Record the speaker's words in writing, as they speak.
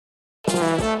Here we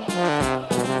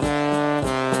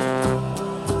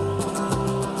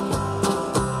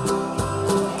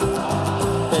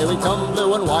come,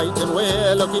 blue and white, and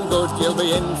we're looking good. You'll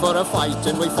be in for a fight,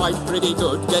 and we fight pretty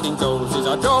good. Getting goals is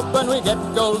our job, and we get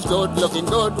goals good. Looking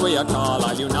good, we are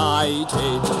Carlisle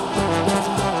United.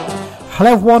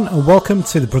 Hello everyone, and welcome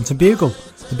to the Brunton Bugle,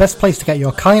 the best place to get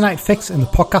your Carlisle United fix in the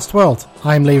podcast world.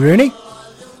 I'm Lee Rooney.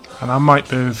 And I'm Mike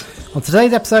Booth. On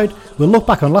today's episode, we'll look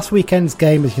back on last weekend's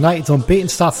game as United's unbeaten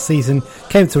start to the season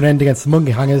came to an end against the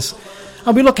Mungie Hangers,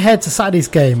 and we look ahead to Saturday's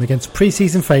game against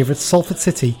pre-season favourites Salford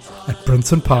City at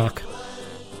Brunton Park.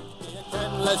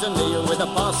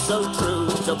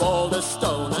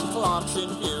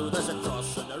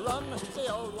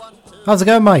 How's it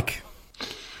going, Mike?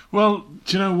 Well,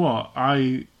 do you know what?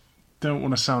 I don't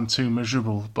want to sound too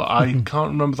miserable, but I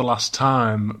can't remember the last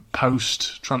time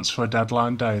post-transfer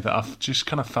deadline day that I've just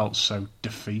kind of felt so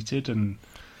defeated and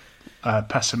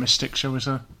pessimistic, shall we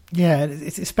say. Yeah,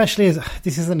 it's especially as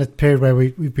this isn't a period where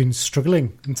we've been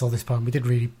struggling until this point. We did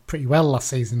really pretty well last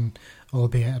season,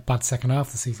 albeit a bad second half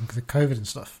of the season because of COVID and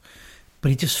stuff.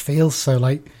 But it just feels so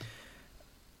like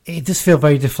it does feel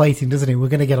very deflating, doesn't it? We're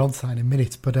going to get onto that in a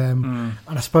minute, but and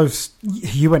I suppose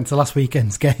you went to last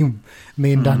weekend's game.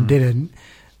 Me and Dan didn't.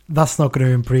 That's not going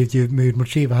to improve your mood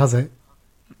much either, has it?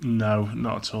 No,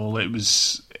 not at all. It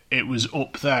was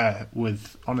up there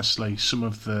with honestly some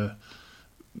of the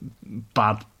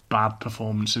bad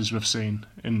performances we've seen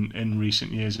in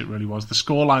recent years. It really was. The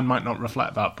scoreline might not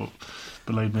reflect that, but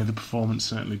believe me, the performance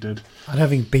certainly did. I don't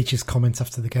think Beach's comments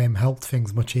after the game helped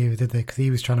things much either, did they? Because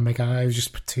he was trying to make out it was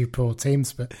just two poor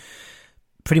teams, but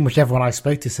pretty much everyone I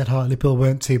spoke to said Liverpool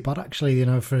weren't too bad actually. You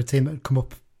know, for a team that had come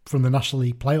up from the National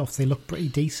League playoffs, they looked pretty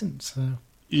decent. So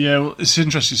yeah, well, it's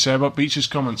interesting to say about Beach's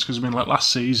comments because I mean, like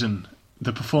last season,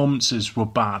 the performances were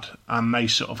bad, and they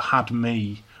sort of had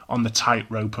me on the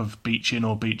tightrope of beach in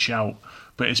or beach out.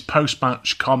 But his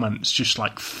post-match comments just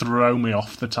like throw me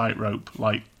off the tightrope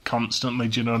like constantly.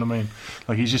 Do you know what I mean?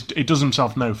 Like he does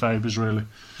himself no favours really.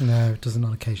 No, it doesn't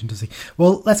on occasion, does he?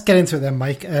 Well, let's get into it then,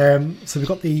 Mike. So we've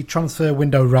got the transfer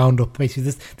window roundup. Basically,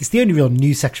 this is the only real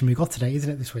news section we've got today, isn't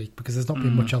it? This week because there's not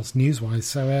been much else news-wise.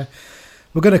 So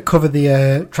we're going to cover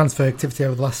the transfer activity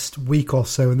over the last week or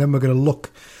so, and then we're going to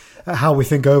look at how we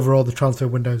think overall the transfer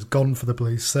window's gone for the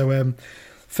Blues. So.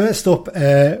 First up,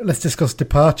 let's discuss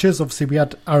departures. Obviously, we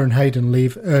had Aaron Hayden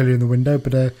leave earlier in the window,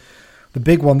 but the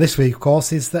big one this week, of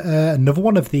course, is that another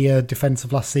one of the defence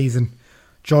of last season,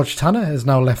 George Tanner, has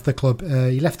now left the club.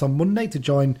 He left on Monday to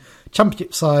join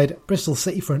Championship side Bristol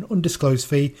City for an undisclosed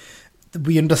fee.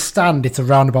 We understand it's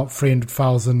around about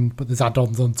 300,000, but there's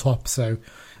add-ons on top. So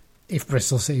if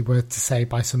Bristol City were to say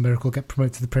by some miracle get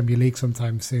promoted to the Premier League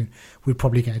sometime soon, we'd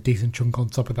probably get a decent chunk on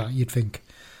top of that, you'd think.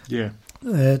 Yeah.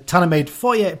 Tanner made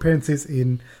 48 appearances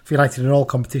for United in all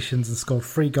competitions and scored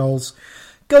 3 goals.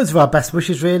 Goes with our best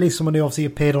wishes, really. Someone who obviously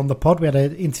appeared on the pod. We had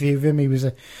an interview with him. He was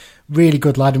a really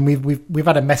good lad, and we've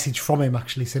had a message from him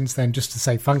actually since then, just to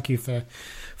say thank you for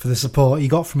the support he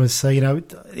got from us. So you know,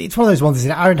 it's one of those ones.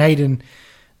 Isn't it? Aaron Hayden,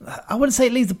 I wouldn't say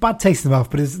it leaves a bad taste in the mouth,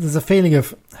 but there's a feeling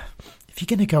of if you're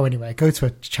going to go anywhere, go to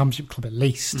a Championship club at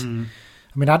least. I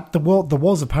mean, there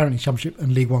was apparently Championship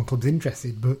and League One clubs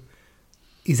interested, but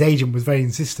his agent was very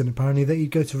insistent, apparently, that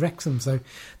he'd go to Wrexham. So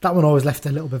that one always left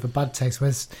a little bit of a bad taste.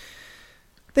 Whereas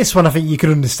this one, I think you can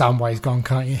understand why he's gone,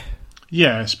 can't you?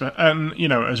 Yes, but you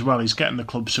know, as well, he's getting the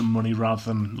club some money rather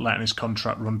than letting his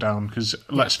contract run down. Because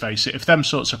let's face it, if them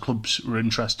sorts of clubs were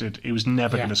interested, he was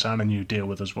never going to sign a new deal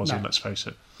with us, was he? Let's face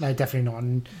it. No, definitely not.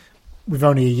 And with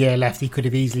only a year left, he could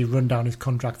have easily run down his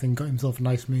contract and got himself a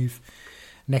nice move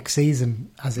next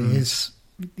season. As it is,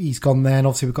 he's gone there, and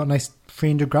obviously we've got a nice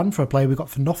 300 grand for a player we got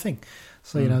for nothing.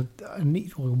 So, you know,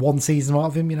 one season out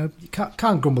of him, you know, you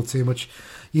can't grumble too much.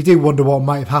 You do wonder what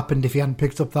might have happened if he hadn't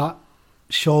picked up that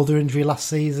shoulder injury last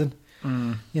season.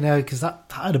 You know, because that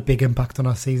had a big impact on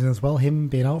our season as well, him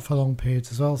being out for long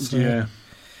periods as well. So, yeah.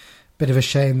 Bit of a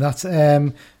shame that.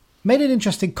 Made an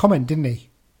interesting comment, didn't he,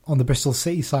 on the Bristol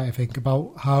City side, I think,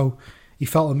 about how he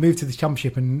felt a move to the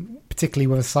Championship, and particularly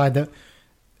with a side that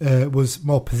was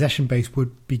more possession-based,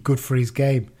 would be good for his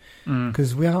game.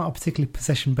 Because we aren't a particularly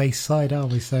possession-based side, are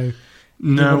we? So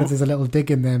no, there's a little dig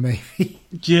in there, maybe.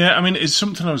 Yeah, I mean, it's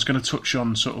something I was going to touch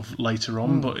on sort of later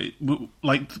on, but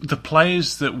like the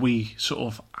players that we sort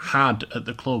of had at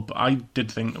the club, I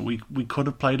did think that we could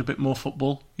have played a bit more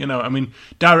football. You know, I mean,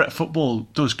 direct football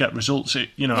does get results.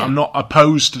 I'm not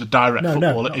opposed to the direct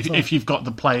football if you've got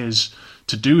the players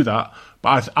to do that.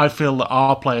 But I feel that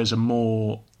our players are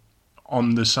more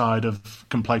on the side of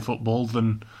can play football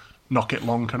than knock it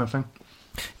long kind of thing.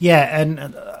 Yeah,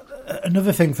 and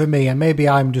another thing for me, and maybe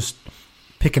I'm just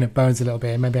picking at bones a little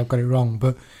bit, and maybe I've got it wrong,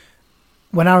 but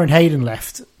when Aaron Hayden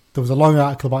left, there was a long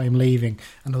article about him leaving,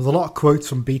 and there was a lot of quotes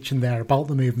from Beach in there about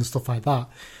the move and stuff like that.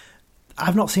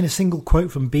 I've not seen a single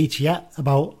quote from Beach yet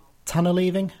about Tanner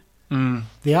leaving.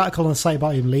 The article on the site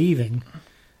about him leaving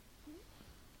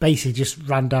basically just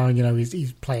ran down,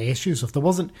 his player history and stuff. There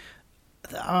wasn't...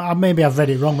 maybe I've read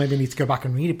it wrong, maybe I need to go back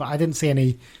and read it, but I didn't see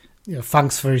any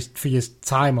thanks for your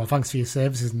time or thanks for your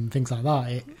services and things like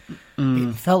that.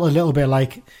 It felt a little bit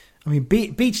like...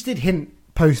 Beach did hint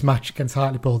post-match against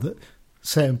Hartlepool that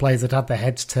certain players had their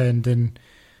heads turned and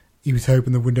he was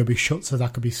hoping the window would be shut so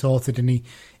that could be sorted, and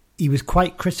he was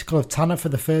quite critical of Tanner for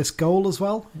the first goal as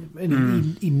well,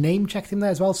 and he name-checked him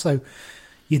there as well, so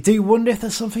you do wonder if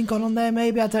there's something going on there,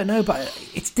 maybe, I don't know, but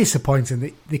it's disappointing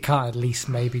that they can't at least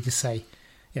maybe just say,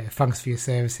 thanks for your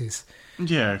services.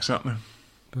 Yeah, exactly.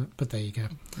 But there you go.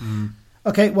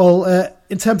 Okay, well,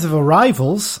 in terms of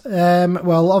arrivals,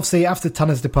 obviously after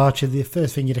Tanner's departure, the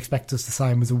first thing you'd expect us to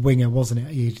sign was a winger, wasn't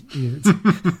it?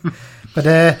 But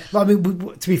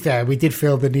to be fair, we did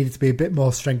feel there needed to be a bit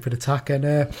more strength in attack, and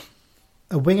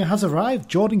a winger has arrived.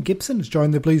 Jordan Gibson has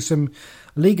joined the Blues from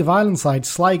League of Ireland side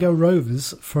Sligo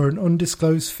Rovers for an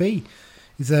undisclosed fee.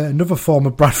 He's another former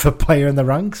Bradford player in the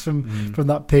ranks from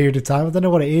that period of time. I don't know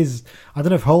what it is. I don't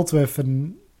know if Holdsworth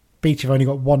and Beach have only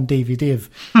got one DVD of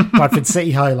Bradford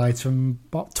City highlights from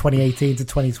 2018 to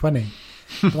 2020.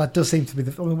 But that does seem to be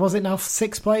was it now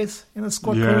 6 players in the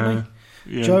squad currently?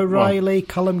 Yeah. Joe Riley,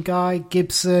 Callum Guy,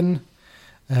 Gibson.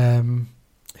 Who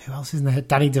else is in there?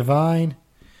 Danny Devine.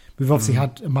 We've obviously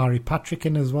had Amari Patrick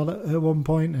in as well at one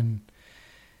point, and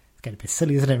it's getting a bit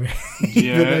silly, isn't it?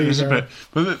 Yeah, it is a bit.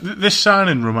 But this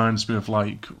signing reminds me of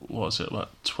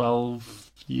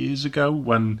 12 years ago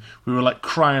when we were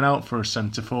crying out for a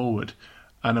centre forward,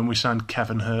 and then we signed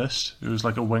Kevin Hurst, who was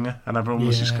a winger, and everyone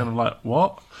was just kind of like,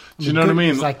 "What?" Do you know what I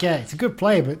mean? It's it's a good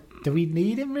player, but do we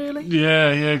need him really? Yeah,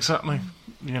 exactly.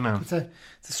 It's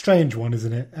a strange one,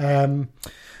 isn't it?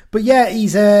 But yeah,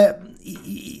 he's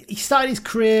he started his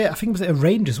career, I think it was at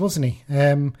Rangers, wasn't he?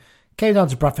 Came down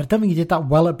to Bradford. I don't think he did that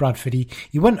well at Bradford.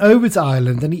 He went over to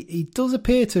Ireland, and he does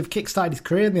appear to have kick-started his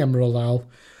career in the Emerald Isle.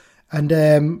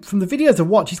 And from the videos I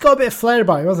watch, he's got a bit of flair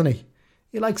about him, hasn't he?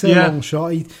 He likes a long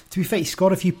shot. To be fair, he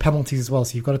scored a few penalties as well,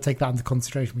 so you've got to take that into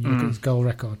consideration when you look at his goal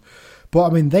record. But,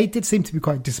 they did seem to be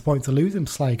quite disappointed to lose him,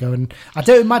 Sligo, and I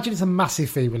don't imagine it's a massive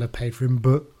fee we'll have paid for him,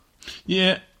 but...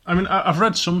 Yeah, I've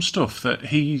read some stuff that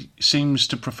he seems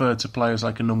to prefer to play as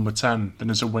a number 10 than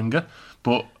as a winger,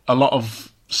 but a lot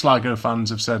of Sligo fans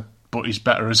have said, but he's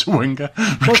better as a winger,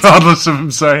 regardless of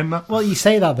him saying that. Well, you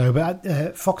say that, though,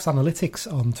 but Fox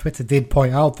Analytics on Twitter did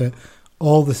point out that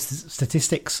all the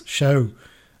statistics show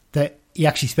that he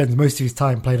actually spends most of his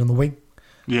time playing on the wing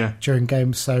during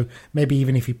games. So maybe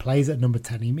even if he plays at number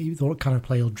 10, he thought kind of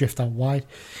play will drift out wide.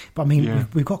 But,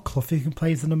 we've got Clough who can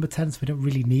play as the number 10, so we don't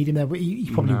really need him there. But he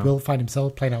probably will find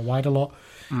himself playing out wide a lot.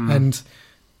 And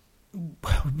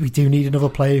we do need another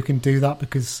player who can do that,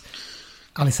 because...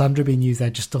 Alessandro being used there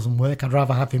just doesn't work. I'd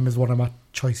rather have him as one of my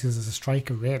choices as a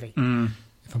striker, really,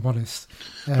 if I'm honest.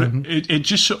 It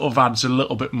just sort of adds a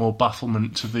little bit more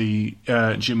bafflement to the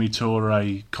Jimmy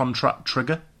Toure contract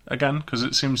trigger again, because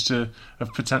it seems to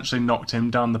have potentially knocked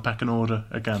him down the pecking order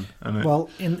again. Well,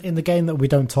 in the game that we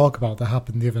don't talk about that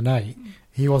happened the other night,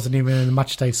 he wasn't even in the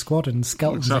matchday squad, and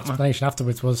Skelton's explanation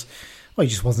afterwards was, well, he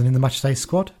just wasn't in the matchday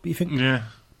squad. But you think... Yeah.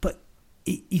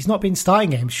 He's not been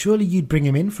starting games. Surely you'd bring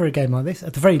him in for a game like this.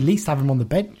 At the very least, have him on the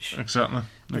bench. Exactly.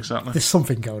 There's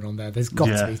something going on there. There's got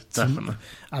to be. Definitely.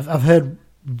 I've heard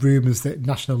rumours that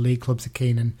National League clubs are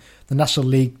keen, and the National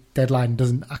League deadline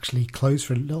doesn't actually close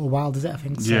for a little while, does it? I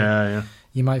think so. Yeah.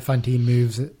 You might find he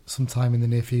moves at some time in the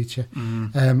near future.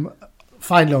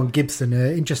 Finally, on Gibson,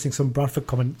 interesting. Some Bradford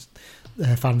comments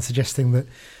fans suggesting that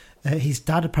his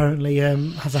dad apparently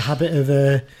has a habit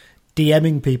of.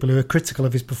 DMing people who are critical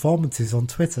of his performances on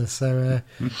Twitter. So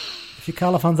if you're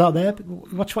Carla fans out there,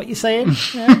 watch what you're saying.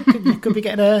 You could be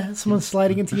getting someone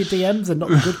sliding into your DMs and not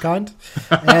the good kind.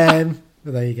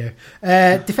 But there you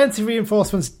go. Defensive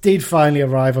reinforcements did finally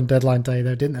arrive on deadline day,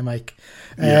 though, didn't they, Mike?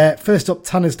 First up,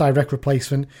 Tanner's direct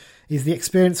replacement is the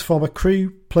experienced former Crewe,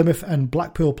 Plymouth and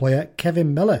Blackpool player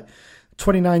Kevin Miller.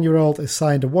 29-year-old has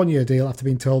signed a 1-year deal after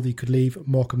being told he could leave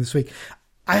Morecambe this week.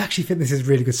 I actually think this is a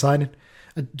really good signing.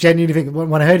 I genuinely think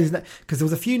when I heard his name, because there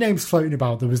was a few names floating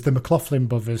about. There was the McLaughlin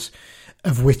brothers,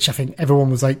 of which I think everyone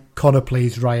was like, Connor,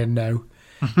 please, Ryan, no.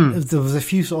 There was a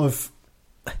few sort of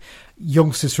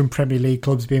youngsters from Premier League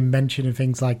clubs being mentioned and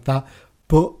things like that.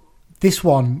 But this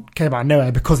one came out of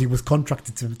nowhere because he was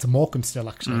contracted to Morecambe still,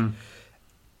 actually.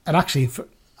 And actually,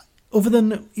 other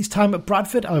than his time at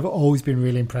Bradford, I've always been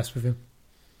really impressed with him.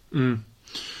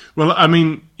 Well, I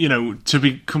mean, to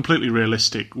be completely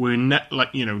realistic,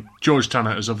 George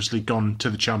Tanner has obviously gone to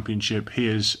the Championship. He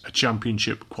is a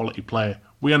Championship quality player.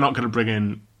 We are not going to bring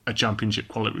in a Championship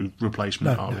quality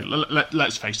replacement, are we?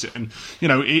 Let's face it. And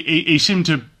he seemed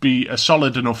to be a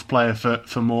solid enough player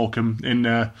for Morecambe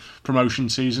in promotion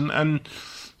season, and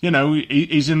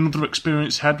he's another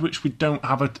experienced head which we don't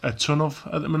have a ton of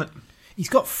at the minute. He's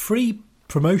got 3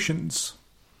 promotions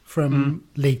from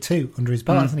League 2 under his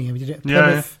belt, hasn't he? He did it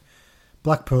Plymouth,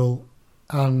 Blackpool,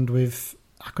 and with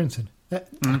Accrington.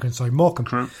 Morecambe.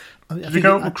 Crew. Did he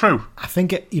go with Crew? I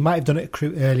think he might have done it at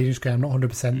Crew early in his career. I'm not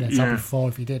 100% there. It's happened before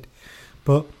if he did.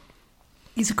 But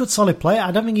he's a good, solid player.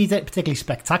 I don't think he's particularly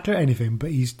spectacular or anything,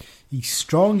 but he's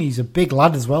strong. He's a big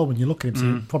lad as well when you look at him. So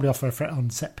he'll probably offer a threat on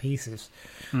set pieces.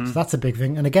 So that's a big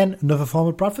thing. And again, another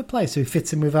former Bradford player, so he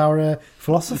fits in with our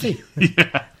philosophy.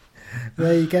 Yeah.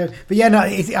 There you go. But yeah, no,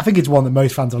 I think it's one that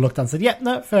most fans have looked at and said, yeah,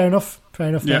 no, fair enough.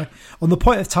 Yeah. There. On the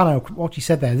point of Tanner, what you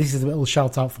said there, this is a little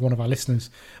shout out for one of our listeners,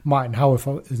 Martin Howard,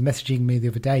 who was messaging me the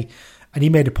other day, and he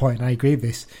made a point, and I agree with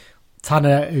this.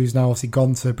 Tanner, who's now obviously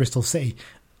gone to Bristol City,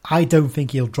 I don't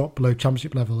think he'll drop below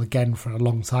Championship level again for a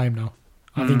long time now.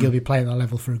 I think he'll be playing at that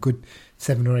level for a good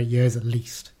 7 or 8 years at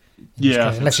least.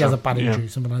 Yeah, unless he has a bad injury,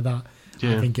 something like that.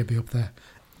 Yeah. I think he'll be up there.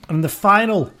 And the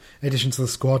final addition to the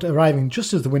squad, arriving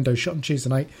just as the window shut on Tuesday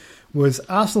night, was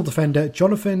Arsenal defender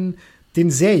Jonathan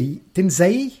Dinzey.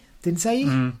 Dinzey? Is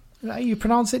that how you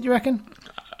pronounce it, do you reckon?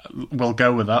 We'll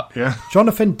go with that, yeah.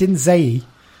 Jonathan Dinzey,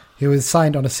 who was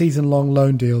signed on a season-long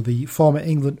loan deal. The former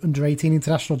England under-18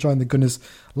 international joined the Gunners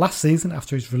last season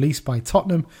after his release by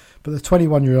Tottenham, but the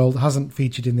 21-year-old hasn't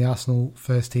featured in the Arsenal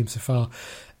first team so far.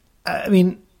 I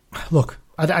mean, look,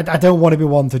 I don't want to be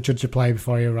one to judge a player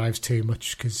before he arrives too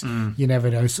much, because you never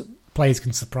know. Players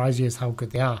can surprise you as how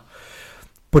good they are.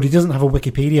 But he doesn't have a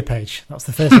Wikipedia page. That's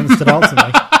the first thing that stood out to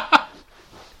me.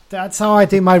 That's how I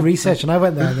do my research, and I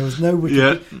went there and there was no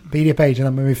Wikipedia page, and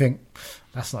that made me think,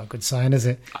 that's not a good sign, is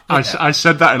it? I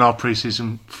said that in our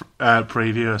pre-season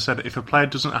preview. I said if a player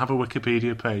doesn't have a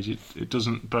Wikipedia page, it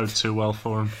doesn't bode too well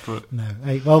for him. But no,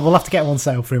 well, we'll have to get one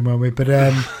set up for him, won't we?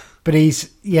 But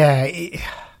he's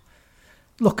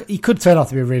look, he could turn out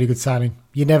to be a really good signing.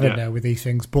 You never know with these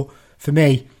things. But for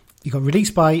me, he got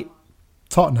released by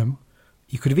Tottenham.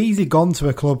 You could have easily gone to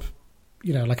a club,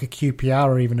 like a QPR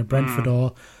or even a Brentford,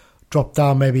 or dropped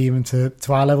down maybe even to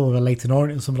our level of a Leyton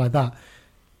Orient or something like that.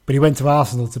 But he went to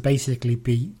Arsenal to basically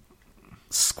be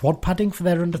squad padding for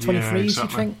their under-23s,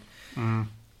 exactly. You think?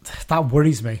 That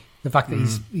worries me. The fact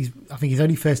that I think his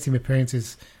only first team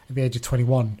appearances at the age of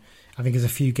 21, I think is a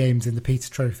few games in the Peter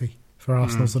Trophy for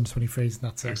Arsenal's under-23s, and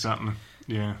that's it. Exactly,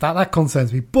 yeah. That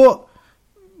concerns me. But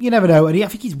you never know. And I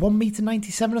think he's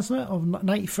 1.97 m or something, or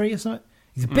 93 or something.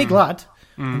 He's a big lad.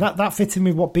 And that fits in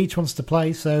with what Beach wants to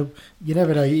play, so you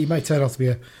never know. He may turn out to be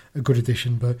a good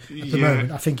addition, but at the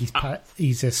moment, I think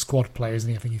he's a squad player, isn't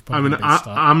he? I think he's probably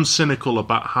I'm cynical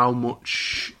about how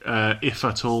much, if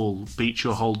at all, Beach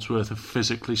or Holdsworth have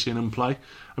physically seen him play.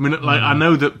 I mean, I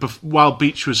know that while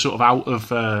Beach was sort of out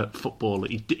of football,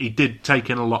 he did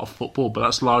take in a lot of football, but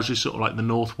that's largely sort of like the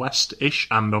Northwest-ish,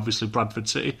 and obviously Bradford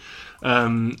City.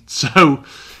 So,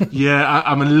 yeah,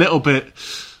 I'm a little bit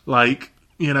like,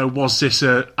 was this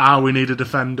we need a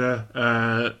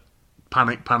defender,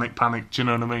 panic, do you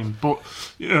know what I mean? But,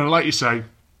 like you say,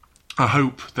 I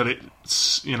hope that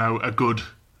it's, a good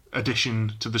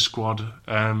addition to the squad.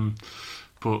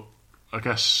 But I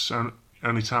guess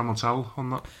only time will tell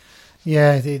on that.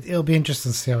 Yeah, it'll be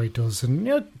interesting to see how he does.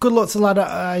 And good luck to the lad.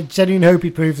 I genuinely hope he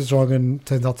proves us wrong and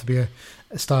turns out to be a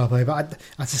star player. But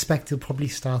I suspect he'll probably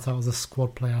start out as a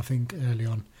squad player, I think, early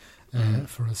on.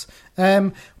 For us.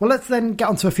 Well, let's then get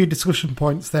on to a few discussion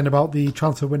points then about the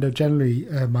transfer window generally,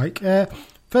 Mike.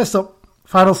 First up,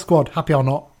 final squad, happy or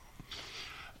not?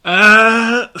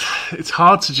 It's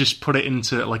hard to just put it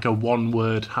into like a one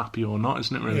word happy or not,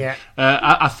 isn't it, really? Yeah.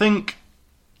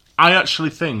 I actually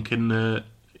think in the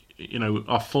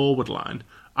our forward line,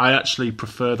 I actually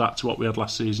prefer that to what we had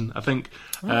last season. I think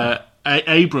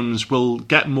Abrams will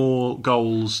get more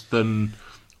goals than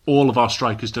all of our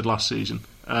strikers did last season.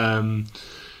 I'm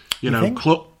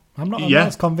not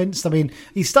as convinced. I mean,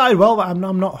 he started well, but I'm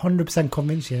not 100%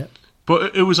 convinced yet.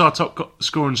 But who was our top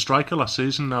scoring striker last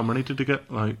season? How many did he get?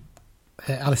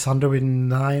 Alessandro with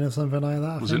 9 or something like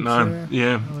that. Was it 9? So,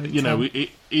 yeah.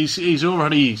 He's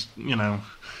already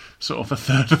sort of a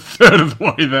third of the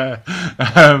way there.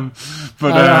 Hang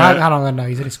on, no,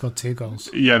 he's only scored 2 goals.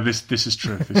 Yeah, this is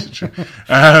true.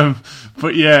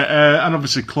 But yeah, and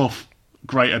obviously Clough.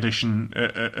 Great addition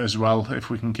as well, if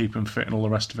we can keep him fit and all the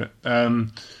rest of it.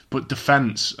 But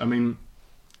defence, I mean,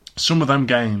 some of them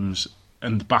games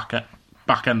and the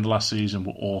back end of last season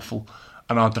were awful,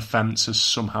 and our defence has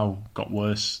somehow got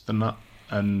worse than that.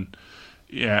 And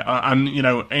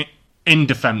in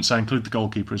defence, I include the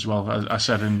goalkeeper as well. I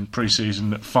said in pre-season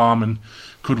that Farman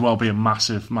could well be a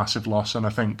massive, massive loss, and I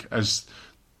think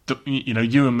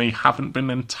you and me haven't been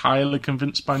entirely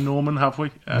convinced by Norman, have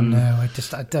we? No, I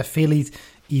feel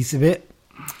he's a bit.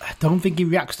 I don't think he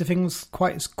reacts to things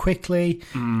quite as quickly,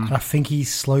 and I think he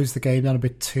slows the game down a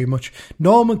bit too much.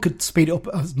 Farman could speed it up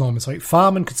a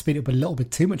little bit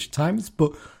too much at times,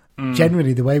 but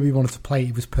generally the way we wanted to play,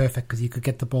 it was perfect because you could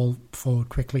get the ball forward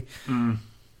quickly.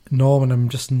 Norman, I'm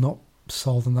just not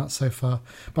sold on that so far.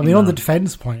 But I mean, on the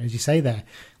defence point, as you say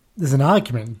there's an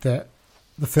argument that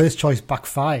the first choice back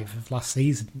five of last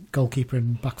season, goalkeeper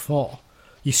and back four,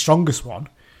 your strongest one,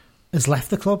 has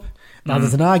left the club. Now,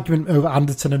 there's an argument over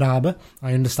Anderton and Armour.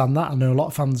 I understand that. I know a lot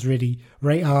of fans really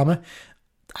rate Armour.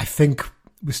 I think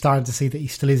we're starting to see that he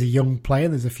still is a young player.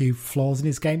 There's a few flaws in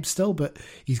his game still, but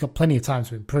he's got plenty of time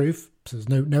to improve, so there's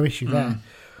no issue there.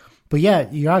 But yeah,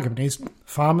 your argument is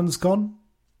Farman's gone,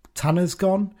 Tanner's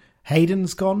gone,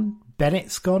 Hayden's gone,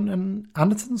 Bennett's gone, and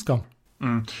Anderton's gone.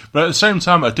 But at the same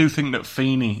time, I do think that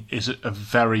Feeney is a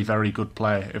very, very good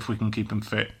player if we can keep him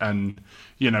fit. And,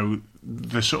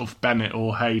 the sort of Bennett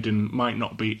or Hayden might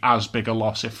not be as big a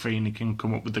loss if Feeney can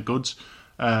come up with the goods.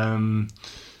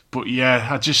 But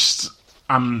yeah,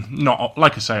 I'm not,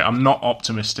 like I say, I'm not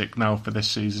optimistic now for this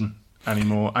season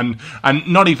anymore. And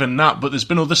not even that, but there's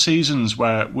been other seasons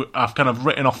where I've kind of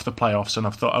written off the playoffs and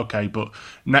I've thought, okay, but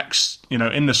next,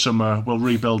 in the summer, we'll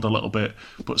rebuild a little bit.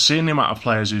 But seeing the amount of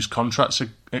players whose contracts are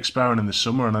expiring in the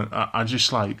summer, and I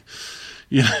just like,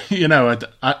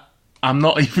 I'm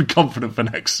not even confident for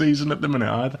next season at the minute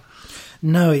either.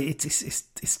 No,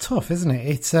 it's tough, isn't it?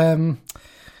 It's, I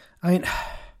mean,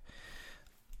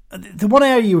 the one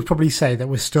area you would probably say that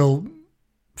we're still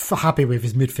happy with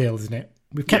is midfield, isn't it?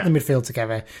 We've kept the midfield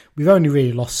together. We've only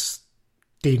really lost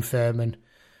Dean Furman.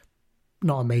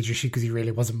 Not a major issue because he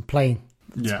really wasn't playing,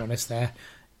 to be honest there.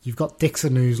 You've got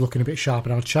Dixon who's looking a bit sharp,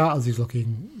 and our Charters who's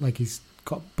looking like he's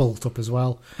got bulked up as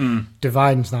well.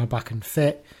 Divine's now back and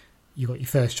fit. You've got your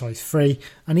first choice free.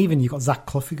 And even you've got Zach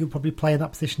Clough who could probably play in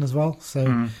that position as well.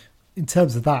 So in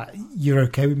terms of that, you're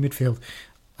okay with midfield.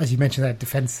 As you mentioned there,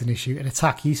 defence is an issue. In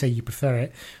attack, you say you prefer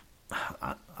it.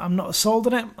 I'm not sold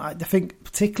on it. I think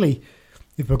particularly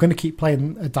if we're going to keep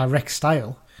playing a direct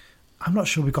style, I'm not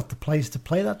sure we've got the players to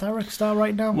play that direct style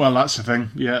right now. Well, that's the thing.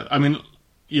 Yeah, I mean,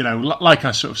 like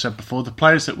I sort of said before, the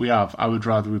players that we have, I would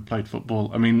rather we played football.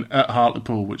 I mean, at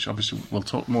Hartlepool, which obviously we'll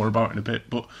talk more about in a bit,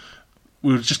 but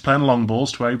we were just playing long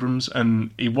balls to Abrams and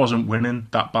he wasn't winning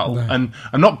that battle. No. And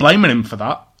I'm not blaming him for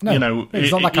that. No,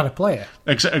 he's not that kind of player.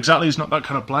 Exactly, he's not that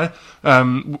kind of player.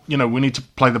 We need to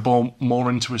play the ball more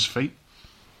into his feet.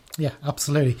 Yeah,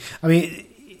 absolutely. I mean,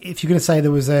 if you're going to say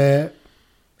there was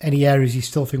any areas you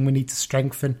still think we need to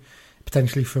strengthen,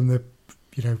 potentially from the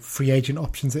free agent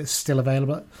options that are still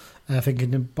available, I think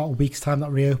in about a week's time that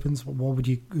reopens, who would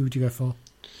you go for?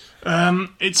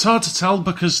 It's hard to tell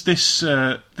because this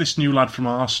new lad from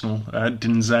Arsenal,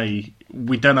 Dinzey,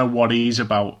 we don't know what he's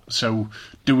about. So,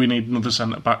 do we need another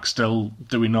centre back still?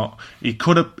 Do we not? He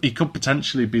could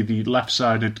potentially be the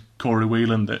left-sided Corey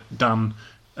Whelan that Dan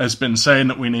has been saying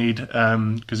that we need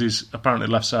because he's apparently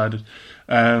left-sided.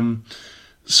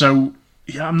 So,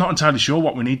 yeah, I'm not entirely sure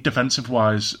what we need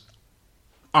defensive-wise.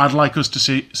 I'd like us to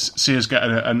see us get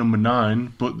a number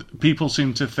 9, but people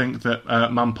seem to think that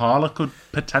Mampala could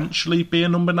potentially be a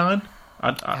number 9.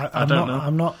 I don't know.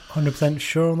 I'm not 100%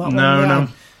 sure on that one. No.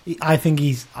 I think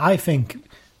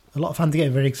a lot of fans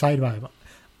get very excited about him.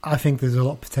 I think there's a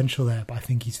lot of potential there, but I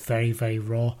think he's very, very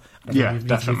raw. Yeah, we need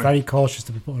definitely. to be very cautious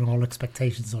to be putting all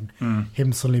expectations on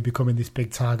him suddenly becoming this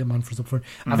big target man for us up front.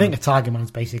 I think a target man is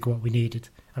basically what we needed.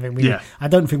 I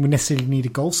don't think we necessarily need a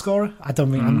goal scorer. I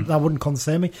don't think that wouldn't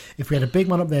concern me. If we had a big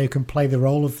man up there who can play the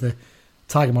role of the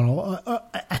target man or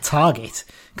a target,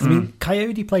 because I mean,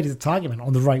 Coyote played as a target man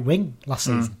on the right wing last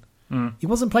season. He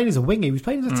wasn't playing as a winger; he was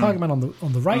playing as a target man on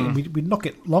the right, and we'd knock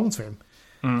it long to him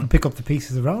and pick up the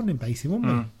pieces around him, basically,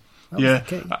 wouldn't we? Yeah,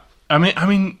 I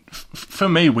mean, for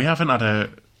me, we haven't had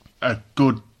a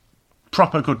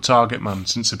proper good target man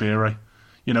since Iberi.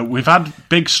 We've had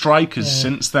big strikers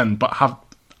since then, but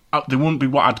they wouldn't be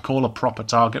what I'd call a proper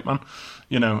target man.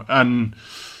 And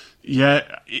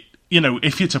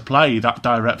if you're to play that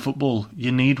direct football,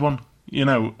 you need one.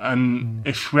 And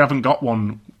if we haven't got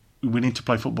one, we need to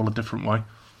play football a different way.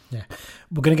 Yeah,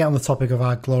 we're going to get on the topic of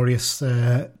our glorious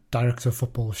director of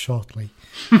football shortly.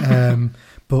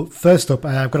 But first up,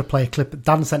 I've got to play a clip.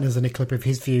 Dan sent us a clip of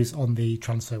his views on the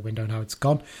transfer window and how it's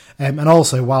gone. And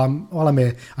also, while I'm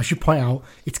here, I should point out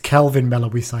it's Kelvin Miller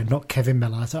we signed, not Kevin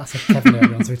Miller. I said Kevin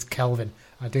earlier on, so it's Kelvin.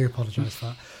 I do apologise for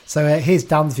that. So here's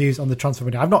Dan's views on the transfer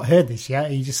window. I've not heard this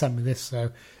yet. He just sent me this,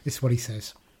 so this is what he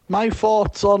says. My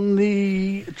thoughts on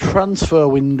the transfer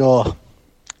window.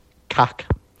 Cack.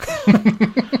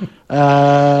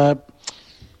 Our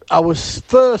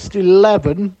first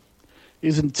 11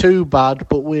 isn't too bad,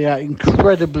 but we are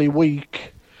incredibly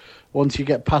weak once you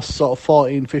get past sort of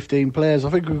 14, 15 players. I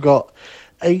think we've got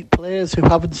 8 players who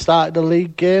haven't started a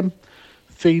league game.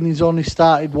 Feeney's only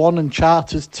started 1 and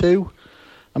Charters 2.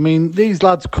 I mean, these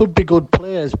lads could be good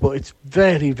players, but it's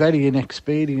very, very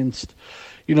inexperienced.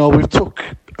 You know, we've took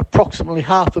approximately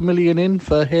 $500,000 in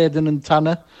for Hayden and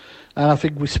Tanner, and I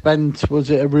think we spent, was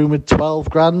it a rumoured 12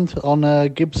 grand on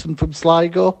Gibson from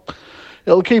Sligo.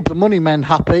 It'll keep the money men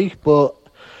happy, but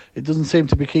it doesn't seem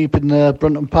to be keeping the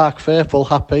Brunton Park faithful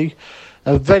happy.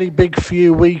 A very big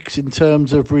few weeks in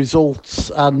terms of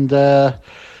results, and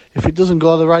if it doesn't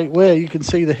go the right way, you can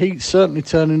see the heat certainly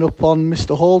turning up on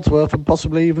Mr. Holdsworth and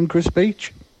possibly even Chris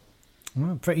Beach.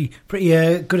 Well, pretty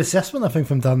good assessment, I think,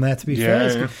 from Dan there, to be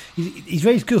fair. Yeah. He's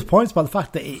raised good points about the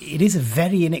fact that it is a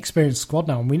very inexperienced squad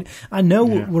now. I mean, I know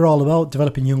we're all about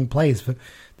developing young players, but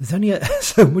there's only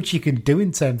so much you can do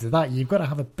in terms of that. You've got to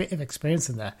have a bit of experience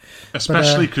in there.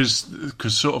 Especially because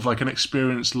sort of like an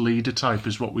experienced leader type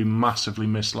is what we massively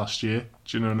missed last year.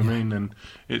 Do you know what I mean? And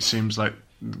it seems like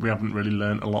we haven't really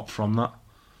learnt a lot from that.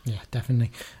 Yeah,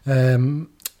 definitely.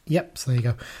 Yep, so there you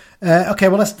go. Okay,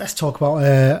 well, let's talk about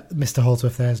Mr.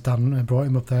 Holdsworth there, as Dan brought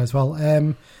him up there as well.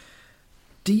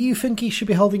 Do you think he should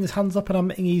be holding his hands up? And I'm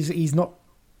thinking he's not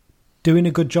doing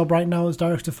a good job right now as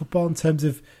director of football in terms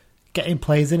of getting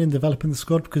players in and developing the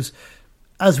squad? Because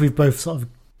as we've both sort of,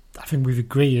 I think we've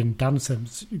agreed, and Dan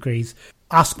agrees,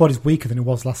 our squad is weaker than it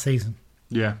was last season.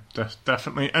 Yeah,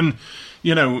 definitely. And,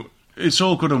 you know, it's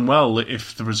all good and well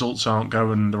if the results aren't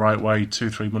going the right way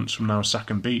 2-3 months from now,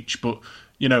 Sacking Beach, but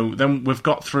you know, then we've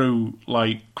got through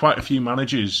like quite a few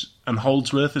managers, and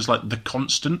Holdsworth is like the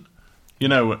constant, you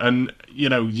know, and you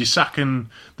know, you're sacking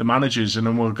the managers, and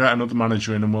then we'll get another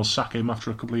manager in, and we'll sack him after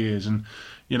a couple of years, and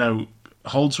you know,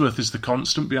 Holdsworth is the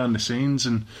constant behind the scenes,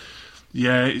 and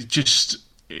yeah, it's just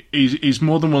he's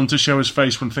more than one to show his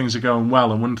face when things are going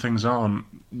well, and when things aren't,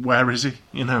 where is he?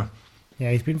 You know. Yeah,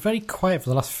 he's been very quiet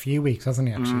for the last few weeks, hasn't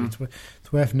he? Actually,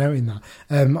 it's worth noting that.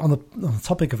 On the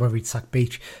topic of whether he'd sack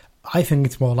Beach, I think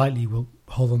it's more likely we'll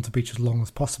hold on to Beach as long as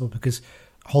possible because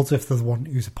Holdsworth is the one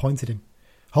who's appointed him.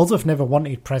 Holdsworth never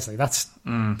wanted Presley. That's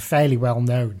fairly well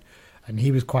known, and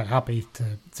he was quite happy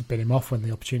to bin him off when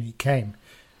the opportunity came.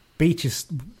 Beach is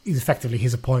effectively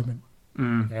his appointment.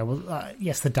 Yeah, well,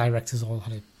 yes, the directors all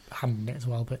had a hand in it as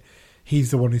well, but he's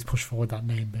the one who's pushed forward that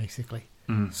name basically.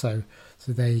 So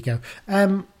there you go.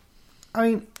 I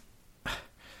mean,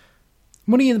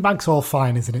 money in the bank's all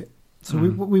fine, isn't it? So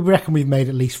we reckon we've made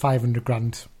at least 500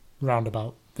 grand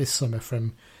roundabout this summer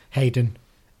from Hayden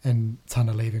and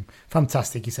Tanner leaving.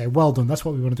 Fantastic, you say. Well done. That's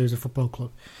what we want to do as a football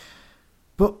club.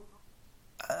 But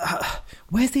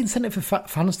where's the incentive for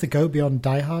fans to go beyond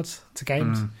diehards to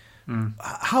games?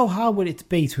 How hard would it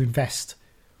be to invest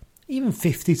even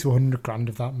 50 to 100 grand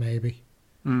of that maybe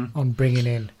on bringing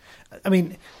in? I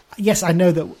mean, yes, I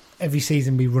know that every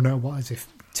season we run out,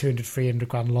 200, 300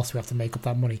 grand loss, we have to make up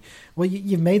that money. Well,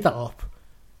 you've made that up.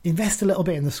 Invest a little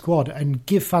bit in the squad and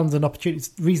give fans an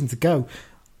opportunity, reason to go.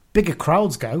 Bigger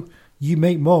crowds go, you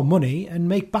make more money and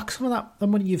make back some of the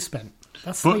money you've spent.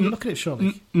 That's how you look at it,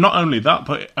 surely. Not only that,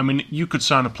 but I mean, you could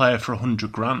sign a player for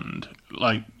 100 grand.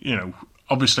 Like, you know,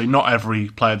 obviously not every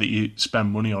player that you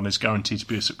spend money on is guaranteed to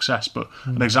be a success, but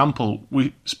an example,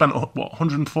 we spent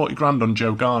 140 grand on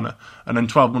Joe Garner and then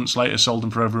 12 months later sold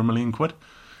him for over £1 million.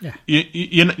 Yeah,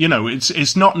 you know,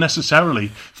 it's not necessarily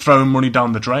throwing money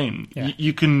down the drain. Yeah.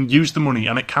 You can use the money,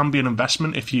 and it can be an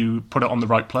investment if you put it on the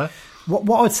right player.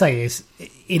 What I would say is,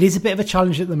 it is a bit of a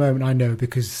challenge at the moment, I know,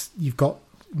 because you've got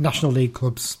National League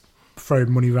clubs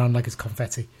throwing money around like it's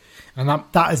confetti, and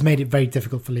that has made it very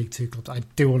difficult for League 2 clubs. I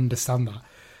do understand that,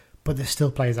 but there's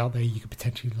still players out there you could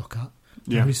potentially look at.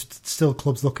 Yeah. There's still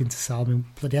clubs looking to sell. I mean,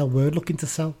 bloody hell, we're looking to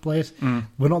sell players.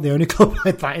 We're not the only club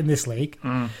like that in this league.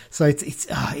 So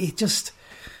I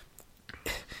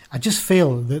just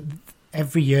feel that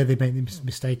every year they make this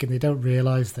mistake and they don't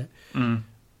realise that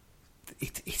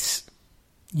it's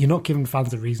you're not giving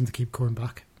fans a reason to keep coming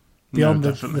back. Beyond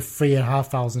the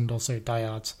 3,500 or so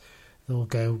diehards, they'll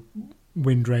go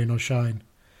wind, rain or shine.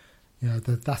 You know,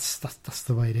 that's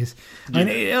the way it is. Yeah. I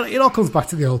mean, it all comes back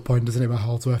to the old point, doesn't it, about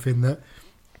Holdsworth, in that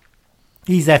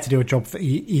He's there to do a job for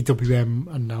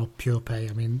EWM and now Pure Pay.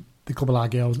 I mean, the club will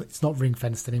argue it's not ring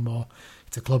fenced anymore.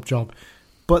 It's a club job.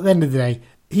 But at the end of the day,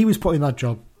 he was put in that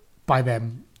job by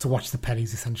them to watch the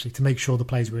pennies, essentially, to make sure the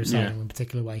players were signing in a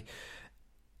particular way.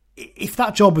 If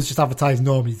that job was just advertised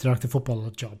normally, the director of football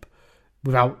job,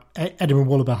 without Edmund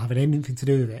Wollabell having anything to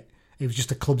do with it, it was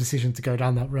just a club decision to go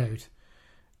down that road,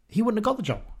 he wouldn't have got the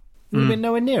job. He would have been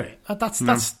nowhere near it.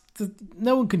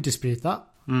 No one can dispute that.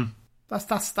 That's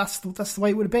the way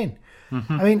it would have been.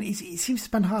 Mm-hmm. I mean, he seems to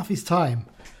spend half his time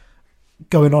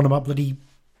going on about bloody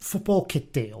football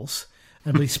kit deals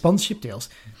and bloody sponsorship deals.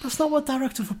 That's not what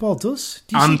director of football does.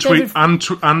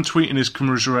 Tweeting his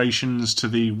commiserations to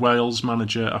the Wales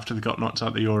manager after they got knocked out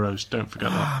of the Euros. Don't forget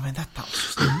that. I mean, that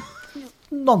was just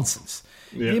nonsense.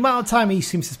 Yeah. The amount of time he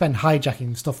seems to spend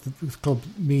hijacking stuff with club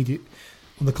media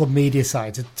on the club media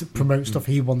side to promote stuff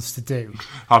he wants to do.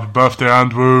 Happy birthday,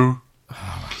 Andrew.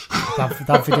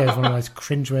 That video is one of the most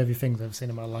cringeworthy things I've ever seen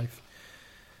in my life.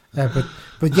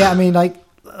 But yeah, I mean, like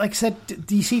I said,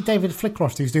 do you see David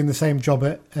Flickroft, who's doing the same job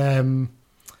at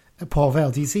Port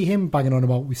Vale? Do you see him banging on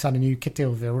about we signed a new kit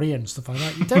deal with Villarreal and stuff like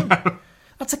that? You don't.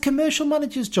 That's a commercial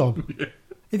manager's job. Yeah.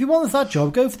 If you want that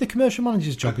job, go for the commercial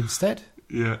manager's job instead.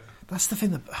 Yeah, that's the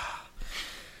thing that.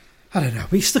 I don't know.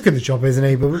 He's stuck in the job, isn't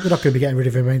he? But we're not going to be getting rid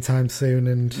of him anytime soon.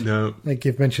 And no, like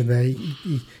you've mentioned there,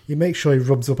 he makes sure he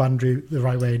rubs up Andrew the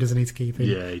right way. He doesn't need to keep him.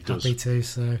 Yeah, he does. Happy too.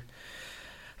 So,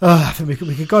 I think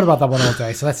we could go on about that one all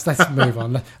day. So let's move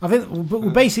on. I think we're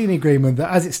basically in agreement that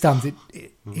as it stands,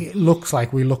 it looks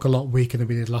like we look a lot weaker than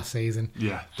we did last season.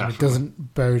 Yeah, definitely. And it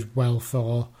doesn't bode well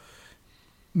for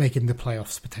making the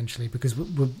playoffs potentially, because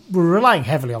we're relying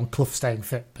heavily on Clough staying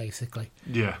fit, basically.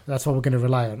 Yeah. That's what we're going to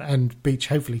rely on. And Beach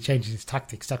hopefully changes his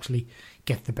tactics to actually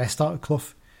get the best out of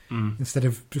Clough instead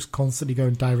of just constantly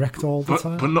going direct all the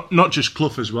time. But not just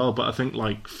Clough as well, but I think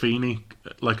like Feeney,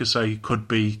 like I say, could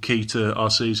be key to our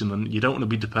season, and you don't want to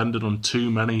be dependent on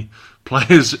too many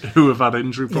players who have had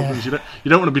injury problems. Yeah. You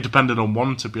don't want to be dependent on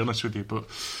one, to be honest with you, but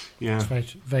yeah.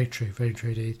 That's very true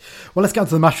indeed. Well, let's get on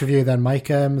to the match review then, Mike.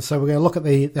 So we're going to look at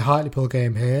the Hartlepool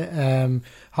game here.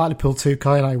 Hartlepool 2,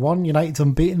 Carlisle United 1. United's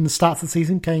unbeaten in the start of the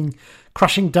season, came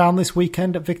crashing down this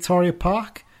weekend at Victoria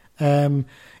Park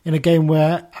in a game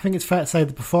where I think it's fair to say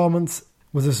the performance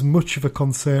was as much of a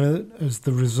concern as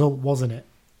the result, wasn't it?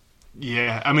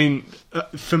 Yeah, I mean,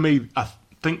 for me, I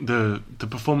think the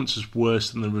performance is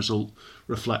worse than the result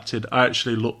reflected. I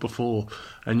actually looked before,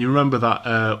 and you remember that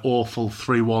awful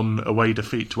 3-1 away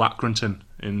defeat to Accrington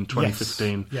in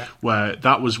 2015, where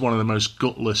that was one of the most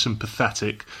gutless and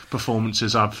pathetic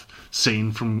performances I've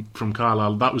seen from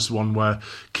Carlisle. That was the one where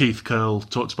Keith Curle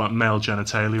talked about male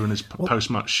genitalia in his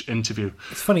post-match interview.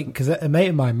 It's funny, because a mate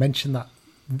of mine mentioned that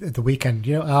at the weekend.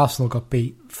 You know, Arsenal got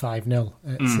beat 5-0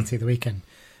 at City the weekend,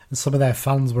 and some of their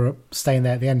fans were staying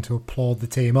there at the end to applaud the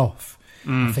team off.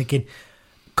 I'm thinking,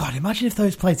 God, imagine if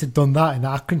those players had done that in the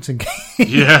Accrington game.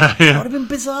 Yeah. It would have been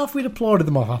bizarre if we'd applauded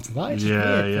them off after that. It's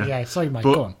weird. Yeah, sorry, Mike,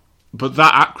 go on. But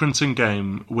that Accrington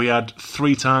game, we had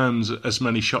 3 times as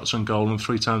many shots on goal and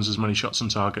 3 times as many shots on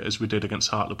target as we did against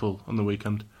Hartlepool on the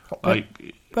weekend. We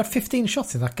had 15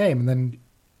 shots in that game, and then...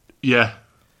 Yeah.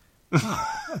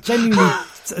 Genuinely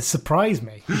surprised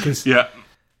me, because... Yeah.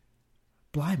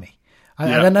 Blimey.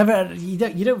 And I you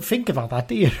don't think about that,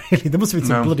 do you? Really, there must have been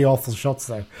some bloody awful shots,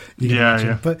 though.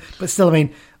 Yeah. But still, I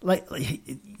mean, like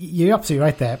you're absolutely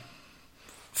right there.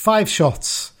 5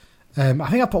 shots. I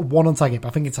think I put 1 on target, but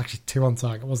I think it's actually 2 on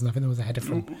target, wasn't it? I think there was a header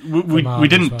from. We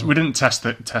didn't test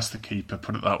the keeper.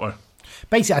 Put it that way.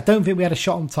 Basically, I don't think we had a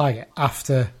shot on target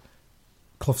after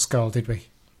Clough's goal, did we?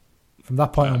 From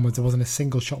that point onwards, there wasn't a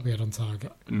single shot we had on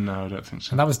target. No, I don't think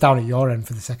so. And that was down at your end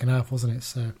for the second half, wasn't it?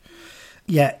 So.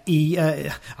 Yeah,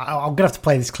 I'm going to have to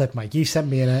play this clip, Mike. You sent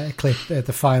me a clip at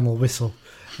the final whistle.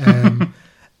 And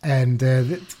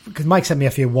because Mike sent me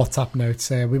a few WhatsApp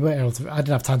notes. We weren't able to, I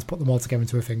didn't have time to put them all together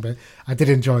into a thing, but I did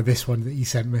enjoy this one that you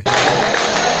sent me.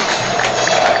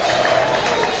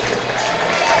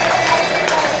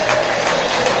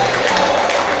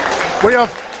 We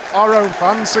have our own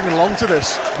fans singing along to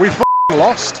this. We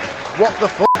lost. What the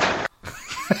fuck?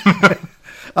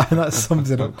 I mean, that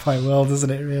sums it up quite well, doesn't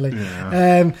it, really?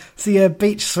 Yeah. So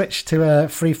Beach switched to a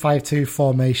 3-5-2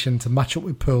 formation to match up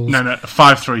with Pools. No,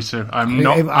 5-3-2. I'm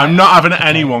not having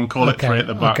anyone call it 3 at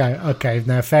the back. Okay.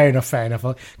 No, fair enough.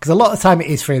 Because a lot of the time it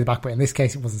is 3 at the back, but in this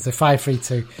case it wasn't. So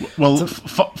 5-3-2. Well,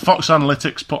 Fox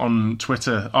Analytics put on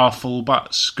Twitter, our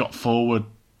fullbacks got forward,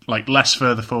 like less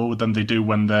further forward than they do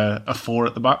when they're a 4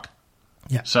 at the back.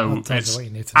 Yeah, so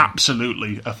it's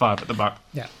absolutely a 5 at the back.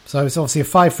 Yeah, so it's obviously a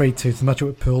 5-3-2 to match up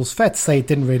with Pools. Fair to say it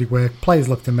didn't really work. Players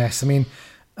looked a mess. I mean,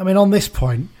 on this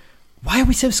point, Why are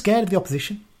we so scared of the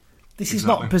opposition? This is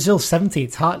not Brazil 70,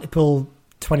 it's Hartlepool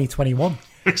 2021.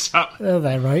 Exactly. They're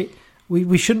there, right?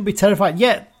 We shouldn't be terrified.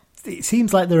 Yet, it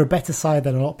seems like they're a better side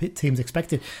than a lot of teams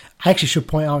expected. I actually should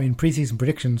point out in pre-season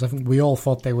predictions, I think we all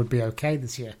thought they would be okay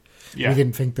this year. Yeah. We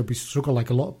didn't think they'd be struggle like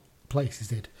a lot of places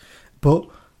did. But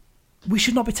we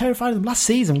should not be terrified of them. Last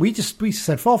season, we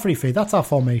said 4-3-3, that's our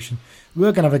formation.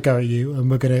 We're going to have a go at you and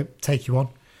we're going to take you on.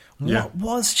 Yeah.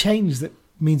 What has changed that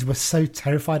means we're so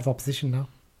terrified of opposition now?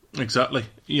 Exactly.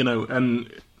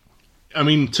 And I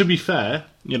mean, to be fair,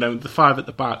 the five at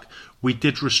the back, we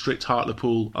did restrict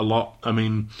Hartlepool a lot. I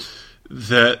mean,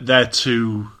 their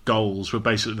 2 goals were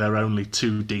basically their only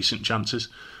 2 decent chances.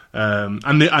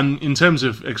 And in terms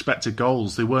of expected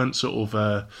goals, they weren't sort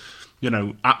of,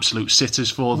 absolute sitters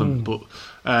for them. But,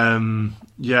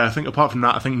 I think apart from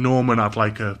that, I think Norman had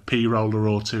like a P-roller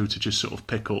or 2 to just sort of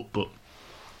pick up. But,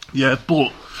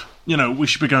 we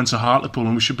should be going to Hartlepool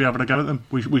and we should be having a go at them.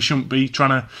 We shouldn't be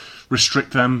trying to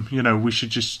restrict them. We should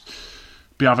just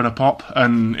be having a pop.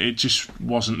 And it just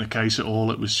wasn't the case at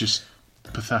all. It was just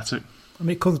pathetic. I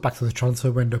mean, it comes back to the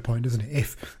transfer window point, doesn't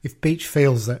it? If Beach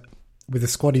feels that with the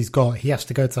squad he's got, he has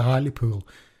to go to Hartlepool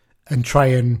and try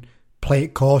and play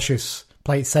it cautious,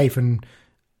 play it safe, and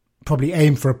probably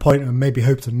aim for a point and maybe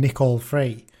hope to nick all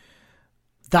 3,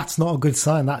 that's not a good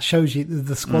sign. That shows you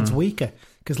the squad's weaker.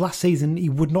 Because last season, he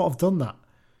would not have done that.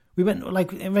 We went,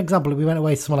 for example, we went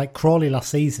away to someone like Crawley last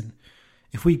season.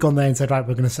 If we'd gone there and said, right,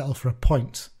 we're going to settle for a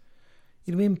point,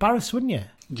 you'd be embarrassed, wouldn't you?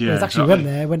 Yeah, Whereas actually went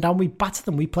there, went down, we battered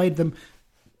them, we played them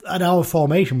at our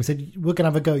formation. We said, we're going to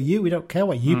have a go at you, we don't care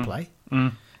what you play.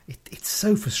 It's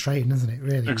so frustrating, isn't it,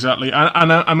 really? Exactly.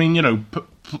 And I mean,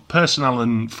 personnel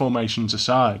and formations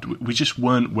aside, we just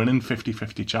weren't winning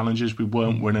 50-50 challenges. We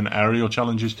weren't winning aerial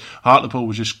challenges. Hartlepool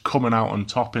was just coming out on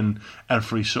top in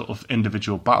every sort of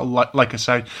individual battle. Like I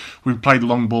say, we played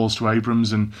long balls to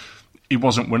Abrams and he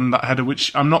wasn't winning that header,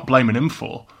 which I'm not blaming him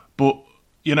for. But,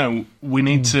 we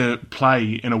need to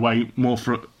play in a way more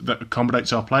that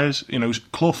accommodates our players.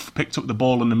 Clough picked up the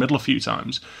ball in the middle a few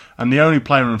times and the only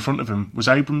player in front of him was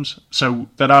Abrams. So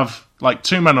they'd have like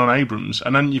 2 men on Abrams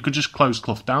and then you could just close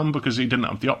Clough down because he didn't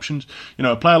have the options.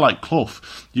 A player like Clough,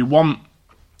 you want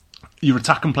your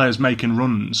attacking players making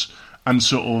runs and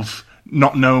sort of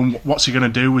not knowing what's he going to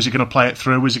do. Is he going to play it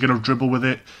through? Is he going to dribble with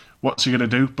it? What's he going to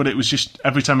do? But it was just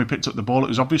every time he picked up the ball, it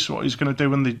was obvious what he was going to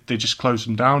do, and they just closed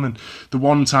him down. And the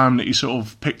one time that he sort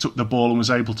of picked up the ball and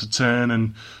was able to turn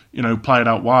and play it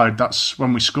out wide, that's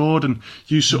when we scored. And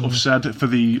you sort of said for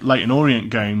the Leyton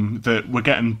Orient game that we're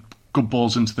getting good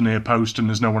balls into the near post and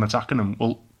there's no one attacking them.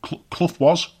 Well, Clough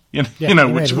was,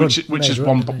 which is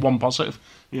one positive.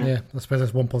 Yeah, I suppose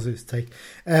that's one positive to take.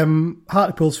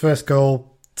 Hartlepool's first goal,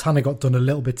 Tanner got done a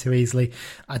little bit too easily.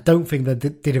 I don't think they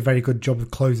did a very good job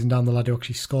of closing down the lad who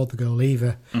actually scored the goal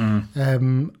either. I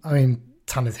mean,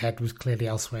 Tanner's head was clearly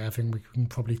elsewhere. I think we can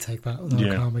probably take that,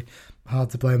 can't we?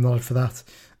 Hard to blame the lad for that.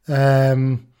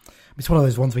 It's one of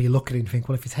those ones where you look at it and think,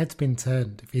 well, if his head's been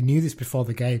turned, if you knew this before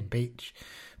the game, Beach,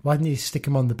 why didn't you stick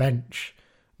him on the bench,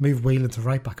 move Whelan to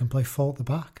right back and play 4 at the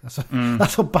back?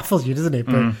 That's what baffles you, doesn't it?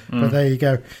 But there you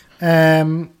go.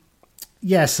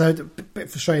 So a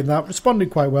bit frustrating that. Responded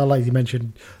quite well, like you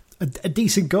mentioned. A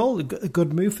decent goal, a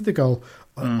good move for the goal.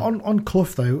 On Clough,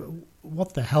 though,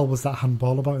 what the hell was that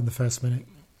handball about in the first minute?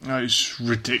 Oh, it's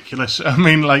ridiculous. I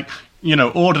mean,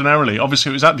 ordinarily, obviously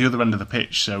it was at the other end of the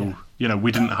pitch, so,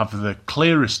 we didn't have the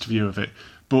clearest view of it.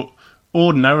 But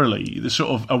ordinarily, the sort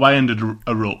of away end would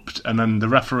erupt, and then the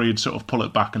referee would sort of pull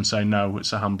it back and say, no,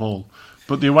 it's a handball.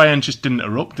 But the away end just didn't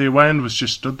erupt. The away end was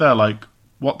just stood there like,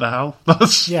 what the hell?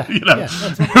 That's,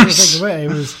 That's what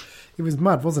it was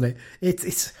mad, wasn't it?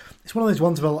 It's one of those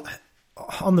ones where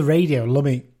on the radio,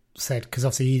 Lummy said, because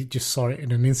obviously he just saw it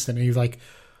in an instant, and he was like,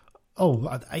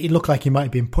 oh, it looked like he might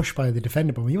have been pushed by the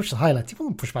defender, but when you watch the highlights, he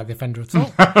wasn't pushed by the defender at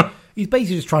all. He's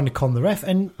basically just trying to con the ref,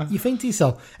 and you think to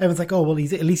yourself, everyone's like, oh, well,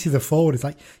 at least he's a forward. It's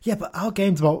like, yeah, but our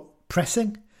game's about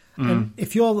pressing, and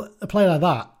if you're a player like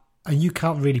that, and you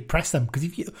can't really press them, because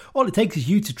all it takes is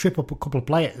you to trip up a couple of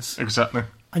players. Exactly.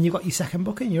 And you've got your second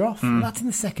booking, you're off. And that's in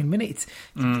the second minute. It's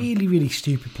really, really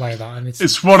stupid play, that. And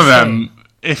it's one of them,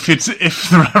 if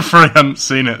the referee hadn't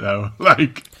seen it, though, well,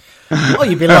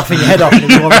 you'd be laughing your head off. It'd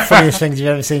be one of the funniest things you've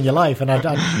ever seen in your life. And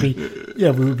we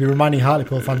would be reminding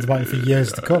Hartlepool fans about it for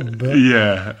years to come. But,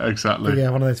 yeah, exactly. But yeah,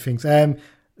 one of those things.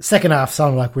 Second half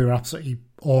sounded like we were absolutely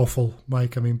awful,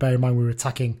 Mike. I mean, bear in mind we were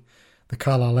attacking the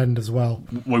Carlisle end as well.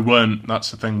 We weren't.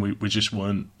 That's the thing. We just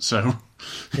weren't. So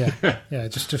yeah,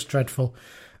 just dreadful.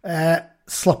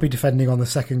 Sloppy defending on the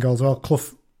second goal as well.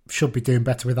 Clough should be doing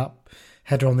better with that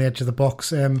header on the edge of the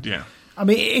box. I mean,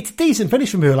 it's a decent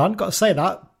finish from Whelan. Got to say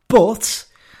that. But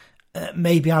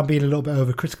maybe I'm being a little bit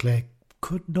overcritical here.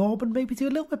 Could Norman maybe do a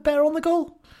little bit better on the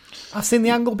goal? I've seen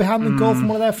the angle behind the goal from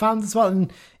one of their fans as well,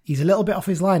 and he's a little bit off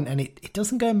his line, and it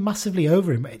doesn't go massively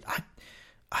over him.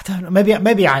 I don't know.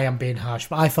 Maybe I am being harsh,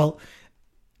 but I felt...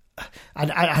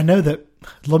 I know that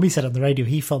Lummy said on the radio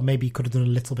he felt maybe he could have done a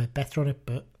little bit better on it,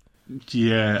 but...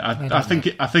 Yeah, I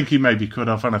think he maybe could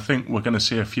have, and I think we're going to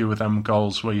see a few of them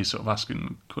goals where you're sort of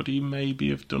asking, could he maybe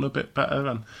have done a bit better?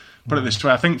 And put it this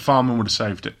way, I think Farman would have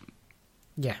saved it.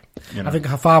 Yeah, I think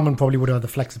Farman probably would have had the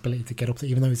flexibility to get up to,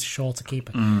 even though he's a shorter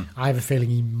keeper. I have a feeling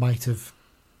he might have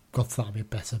got that a bit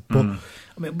better. But I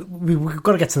mean, we've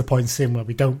got to get to the point soon where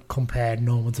we don't compare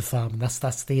Norman to Farman.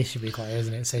 That's the issue we've got here,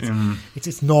 isn't it? So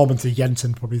it's Norman to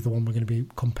Jensen, probably the one we're going to be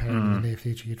comparing in the near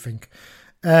future, you'd think.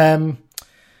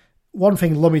 One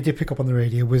thing Lummy did pick up on the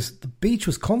radio was the Beach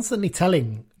was constantly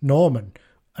telling Norman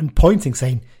and pointing,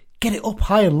 saying, get it up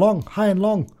high and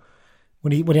long,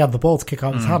 when he had the ball to kick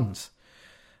out his hands.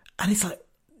 And it's like,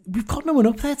 we've got no one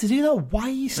up there to do that. Why are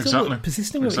you still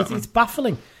persisting with it? It's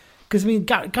baffling. Because, I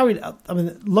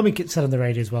mean, Lummy said on the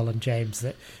radio as well, and James,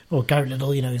 that, Gary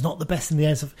Liddell, he's not the best in the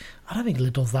air. So I don't think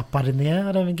Liddell's that bad in the air.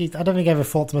 I don't think I ever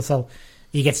thought to myself,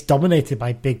 he gets dominated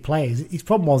by big players. His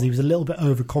problem was he was a little bit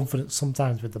overconfident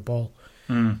sometimes with the ball,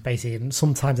 basically, and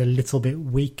sometimes a little bit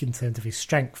weak in terms of his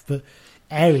strength. But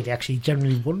Airey actually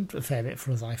generally won a fair bit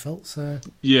for us, I felt. So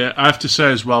yeah, I have to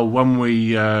say as well, when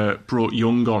we brought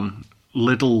Young on,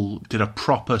 Liddell did a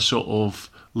proper sort of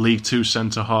League Two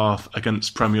centre-half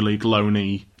against Premier League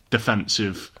loanee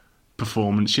defensive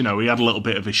performance. He had a little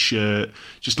bit of his shirt,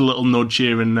 just a little nudge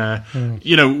here and there,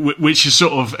 which is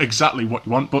sort of exactly what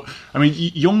you want. But I mean,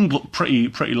 Young looked pretty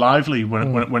lively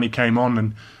when he came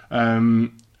on,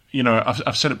 and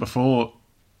I've said it before.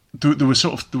 There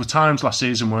were times last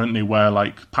season, weren't there, where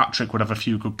like Patrick would have a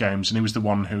few good games, and he was the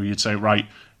one who you'd say, right,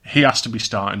 he has to be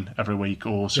starting every week,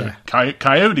 or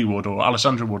Coyote would, or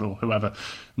Alessandro would, or whoever.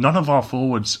 None of our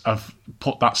forwards have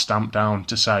put that stamp down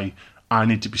to say, I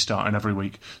need to be starting every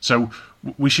week. So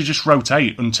we should just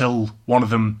rotate until one of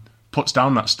them puts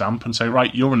down that stamp and say,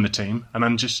 right, you're in the team, and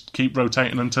then just keep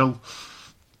rotating until...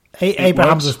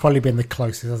 Abrahams has probably been the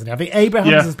closest, hasn't he? I think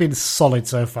Abrahams has been solid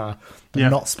so far, but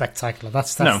not spectacular.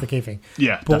 That's the key thing.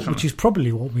 Yeah, but which is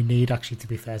probably what we need, actually, to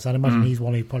be fair. So I'd imagine he's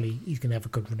one he's going to have a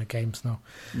good run of games now.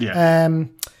 Yeah.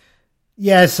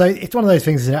 So it's one of those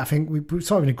things, isn't it? I think we're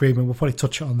sort of in agreement. We'll probably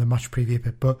touch on the match preview a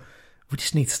bit, but we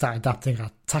just need to start adapting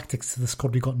our tactics to the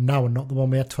squad we've got now and not the one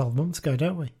we had 12 months ago,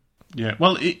 don't we? Yeah,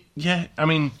 well, I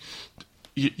mean...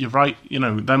 You're right,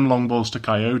 them long balls to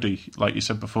Coyote, like you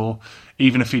said before,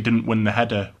 even if he didn't win the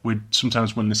header, we'd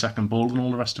sometimes win the second ball and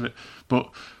all the rest of it. But,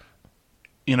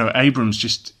 Abrams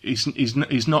just, he's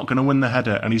not going to win the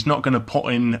header, and he's not going to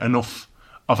put in enough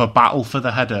of a battle for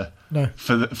the header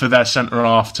for their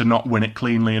centre-half to not win it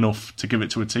cleanly enough to give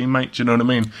it to a teammate. Do you know what I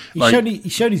mean?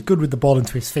 He's shown he's good with the ball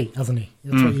into his feet, hasn't he?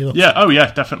 That's what you look yeah,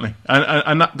 for. Definitely.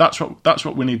 And that's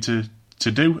what we need to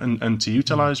do and to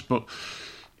utilise, but...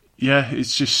 Yeah,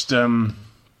 it's just we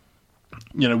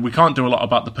can't do a lot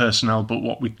about the personnel, but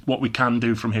what we can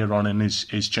do from here on in is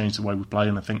change the way we play,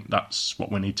 and I think that's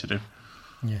what we need to do.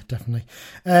 Yeah, definitely.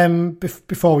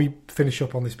 Before we finish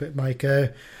up on this bit, Mike,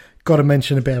 got to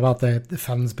mention a bit about the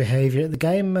fans' behaviour at the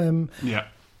game.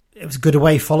 It was a good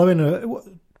away following.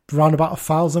 Around about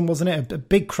 1,000, wasn't it? A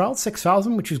big crowd,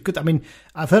 6,000, which was good. I mean,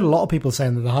 I've heard a lot of people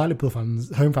saying that the Hartlepool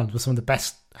fans, home fans, were some of the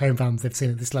best home fans they've seen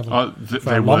at this level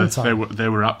for a long time. They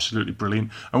were absolutely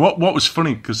brilliant. And what was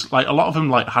funny, because like a lot of them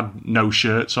like had no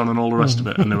shirts on and all the rest of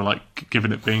it, and they were like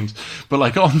giving it beans. But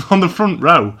like on the front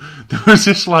row, there was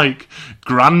this like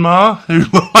grandma who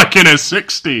looked like in her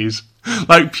 60s.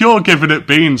 Like pure giving it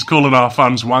beans, calling our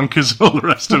fans wankers and all the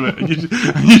rest of it. And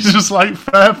you're just like,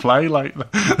 fair play, like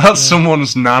that's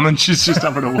someone's nan, and she's just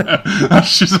having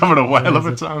a whale of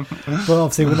a time. But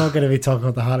obviously, we're not going to be talking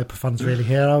about the Hartlepool fans really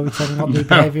here. Are we talking about the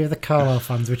behaviour of the Carlisle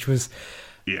fans, which was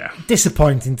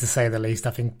disappointing to say the least?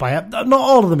 I think by not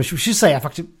all of them. We should say, in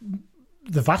fact,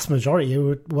 the vast majority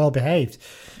were well behaved,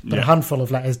 but a handful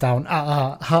have let us down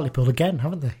at Hartlepool again,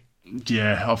 haven't they?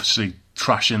 Yeah, obviously.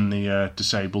 Trashing the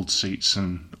disabled seats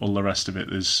and all the rest of it.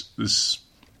 There's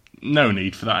no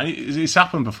need for that. It's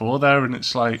happened before there, and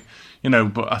it's like,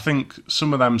 but I think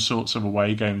some of them sorts of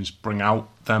away games bring out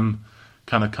them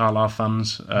kind of Carlisle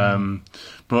fans.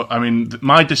 But I mean,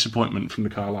 my disappointment from the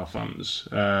Carlisle fans,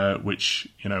 which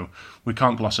we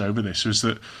can't gloss over this, was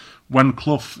that when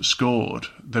Clough scored,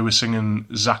 they were singing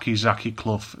Zaki Zaki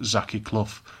Clough, Zaki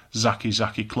Clough,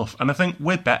 Zaki Clough, and I think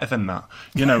we're better than that.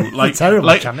 Like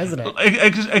terrible chant, isn't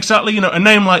it? Exactly. A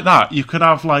name like that, you could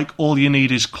have like All You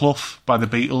Need Is Clough by the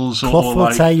Beatles, Clough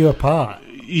will tear you apart.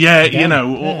 Yeah, Again.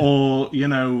 Or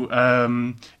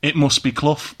It Must Be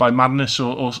Clough by Madness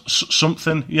or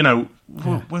something.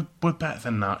 We're better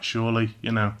than that, surely.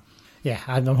 Yeah,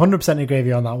 I'm 100% agree with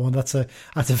you on that one. That's a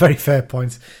very fair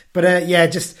point. But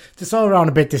just all around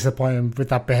a bit disappointed with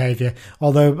that behaviour.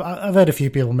 Although I've heard a few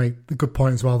people make the good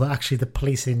point as well that actually the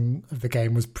policing of the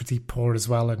game was pretty poor as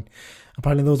well. And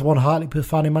apparently there was one Hartlepool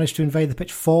fan who managed to invade the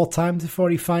pitch 4 times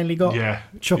before he finally got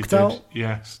chucked out.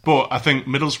 Yeah, but I think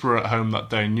Middlesbrough were at home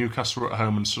that day, Newcastle were at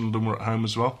home, and Sunderland were at home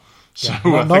as well. So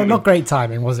not great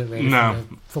timing, was it, really? No. For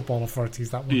the football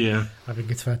authorities, that one. Yeah. I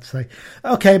think it's fair to say.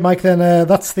 Okay, Mike, then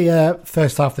that's the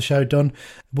first half of the show done.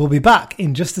 We'll be back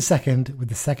in just a second with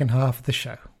the second half of the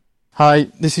show. Hi,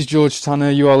 this is George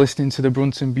Tanner. You are listening to the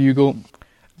Brunton Bugle.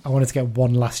 I wanted to get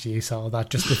one last use out of that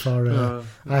just before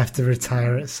I have to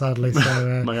retire it, sadly.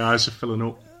 So my eyes are filling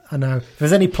up. I know. If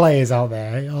there's any players out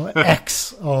there, or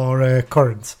ex or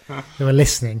current, who are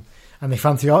listening, and they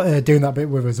fancy doing that bit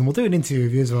with us, and we'll do an interview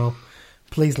with you as well,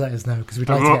 please let us know, because we'd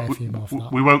like to get a few more for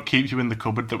that. We won't keep you in the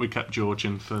cupboard that we kept George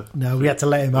in for. No, we had to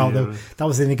let him out, though. That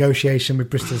was the negotiation with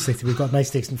Bristol City. We've got a nice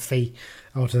decent fee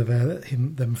out of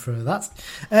them for that.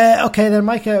 Okay, then,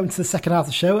 Mike, into the second half of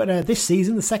the show. And this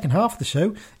season, the second half of the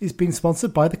show is being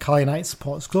sponsored by the Carl United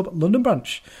Supporters Club London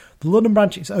branch. The London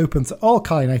branch is open to all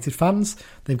Carl United fans.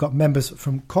 They've got members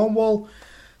from Cornwall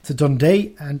to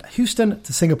Dundee and Houston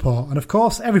to Singapore. And, of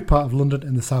course, every part of London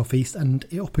in the South East and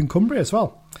up in Cumbria as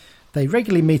well. They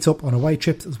regularly meet up on away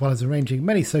trips as well as arranging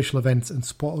many social events and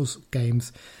supporters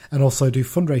games and also do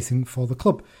fundraising for the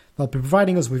club. They'll be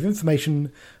providing us with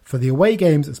information for the away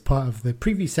games as part of the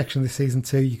preview section of this season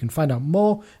too. You can find out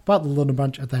more about the London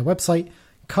branch at their website,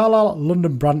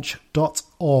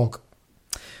 carlisle.londonbranch.org.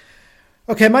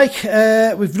 Okay, Mike,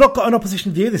 we've not got an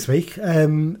opposition view this week. I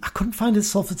couldn't find a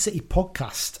Salford City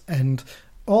podcast, and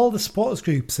all the supporters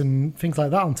groups and things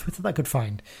like that on Twitter that I could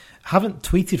find haven't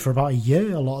tweeted for about a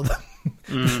year, a lot of them.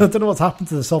 I don't know what's happened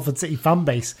to the Salford City fan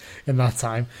base in that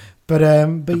time.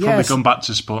 They've probably gone back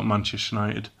to support Manchester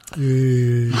United.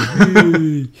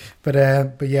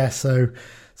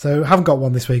 So haven't got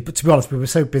one this week. But to be honest, we were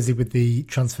so busy with the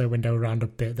transfer window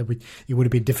roundup bit that it would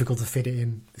have been difficult to fit it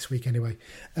in this week anyway.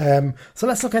 So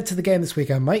let's look ahead to the game this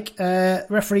weekend, Mike.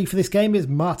 Referee for this game is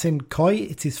Martin Coy.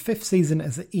 It's his 5th season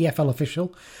as an EFL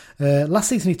official. Last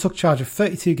season he took charge of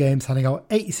 32 games, handing out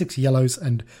 86 yellows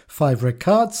and 5 red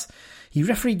cards. He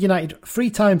refereed United 3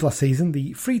 times last season,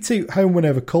 the 3-2 home win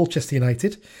over Colchester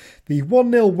United, the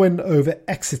 1-0 win over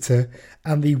Exeter,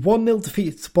 and the 1-0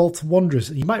 defeat to Bolton Wanderers.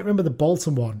 And you might remember the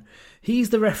Bolton one. He's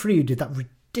the referee who did that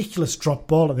ridiculous drop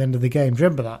ball at the end of the game. Do you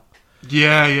remember that?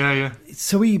 Yeah.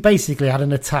 So he basically had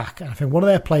an attack, and I think one of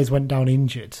their players went down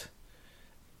injured.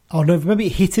 Oh no, maybe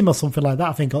it hit him or something like that,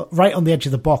 I think, right on the edge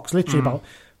of the box, literally about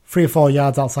 3 or 4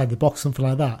 yards outside the box, something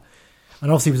like that.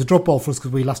 And obviously it was a drop ball for us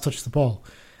because we last touched the ball.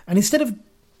 And instead of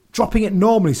dropping it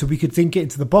normally so we could dink it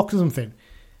into the box or something,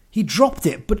 he dropped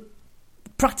it, but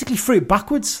practically threw it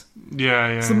backwards.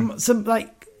 Yeah. Some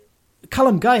like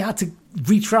Callum Guy had to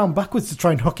reach round backwards to try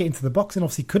and hook it into the box, and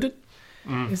obviously couldn't.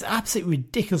 It was an absolutely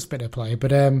ridiculous bit of play.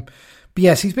 But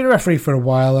yes, he's been a referee for a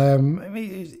while.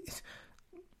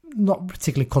 Not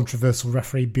particularly controversial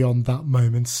referee beyond that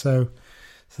moment. So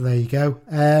there you go.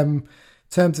 In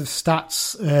terms of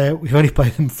stats, we've only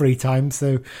played them 3 times,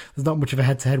 so there's not much of a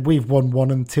head-to-head. We've won 1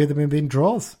 and 2 of them have been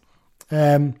draws.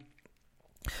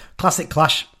 Classic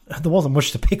clash. There wasn't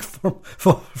much to pick for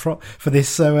this,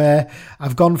 so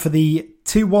I've gone for the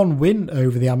 2-1 win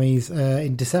over the Ammies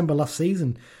in December last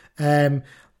season.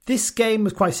 This game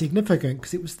was quite significant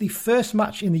because it was the first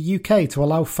match in the UK to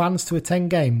allow fans to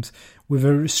attend games with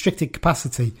a restricted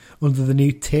capacity under the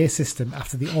new tier system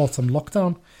after the autumn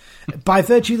lockdown. By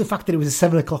virtue of the fact that it was a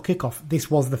 7 o'clock kickoff,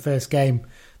 this was the first game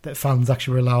that fans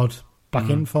actually were allowed back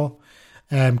in for.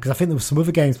 Because I think there were some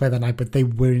other games played that night, but they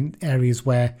were in areas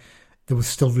where there was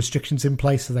still restrictions in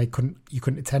place, so you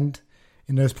couldn't attend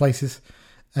in those places.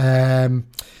 Started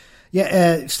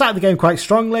the game quite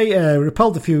strongly,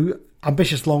 repelled a few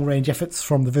ambitious long-range efforts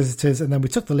from the visitors, and then we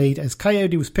took the lead as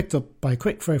Coyote was picked up by a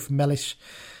quick throw from Mellish.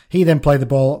 He then played the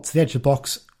ball to the edge of the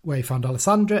box where he found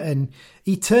Alessandra, and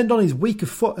he turned on his weaker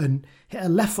foot and hit a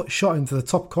left foot shot into the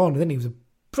top corner. Then it was a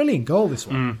brilliant goal, this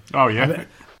one. Oh, yeah.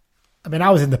 I mean,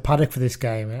 I was in the paddock for this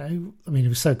game. I mean, it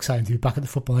was so exciting to be back at the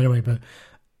football anyway, but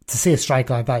to see a strike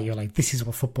like that, you're like, this is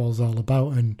what football's all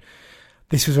about. And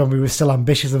this was when we were still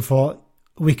ambitious and thought,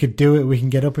 we could do it, we can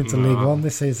get up into League One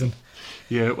this season.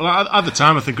 Yeah, well, at the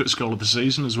time, I think it was goal of the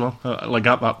season as well, like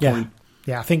at that point.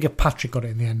 Yeah, I think Patrick got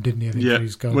it in the end, didn't he? I think yeah.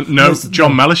 His goal. Well, no,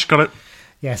 John Mellish got it.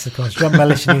 Yes, of course. John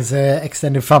Mellish and his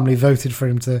extended family voted for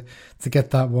him to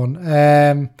get that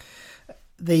one.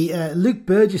 Luke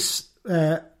Burgess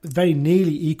very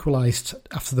nearly equalised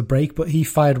after the break, but he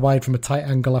fired wide from a tight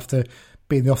angle after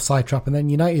being the offside trap, and then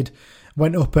United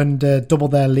went up and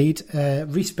doubled their lead.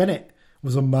 Reece Bennett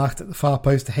was unmarked at the far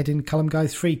post to head in Callum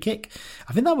Guy's free kick.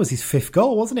 I think that was his 5th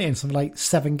goal, wasn't it, in something like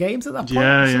 7 games at that point?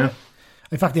 Yeah.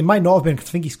 In fact, it might not have been, because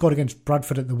I think he scored against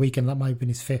Bradford at the weekend. That might have been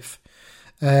his 5th.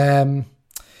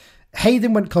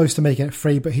 Hayden went close to making it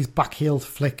 3, but his back-heeled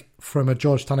flick from a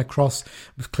George Tanner cross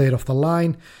was cleared off the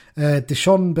line.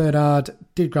 Deshaun Bernard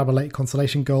did grab a late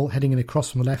consolation goal, heading in a cross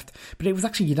from the left, but it was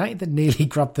actually United that nearly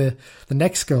grabbed the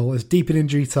next goal as deep in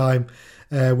injury time,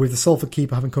 with the Salford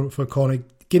keeper having come up for a corner.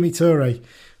 Gimme Toure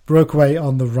broke away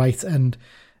on the right, and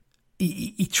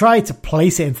he tried to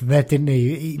place it into the net, didn't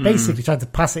he? He basically tried to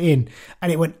pass it in,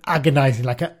 and it went agonising,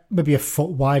 like maybe a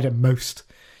foot wide at most.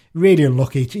 Really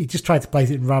unlucky. He just tried to place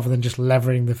it in rather than just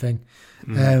levering the thing.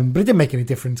 But it didn't make any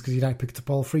difference because United picked up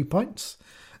all 3 points.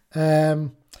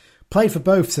 Played for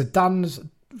both. So Dan's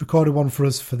recorded one for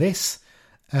us for this.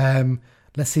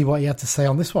 Let's see what he had to say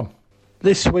on this one.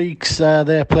 This week's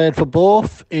They Played for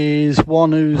Both is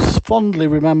one who's fondly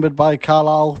remembered by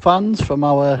Carlisle fans from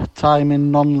our time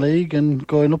in non-league and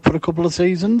going up for a couple of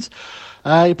seasons.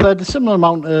 He played a similar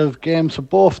amount of games for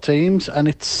both teams, and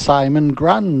it's Simon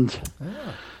Grand.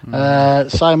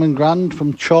 Simon Grand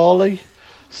from Chorley.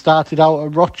 Started out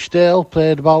at Rochdale,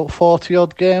 played about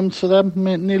 40-odd games for them,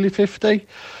 nearly 50.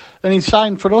 And he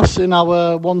signed for us in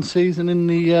our one season in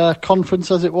the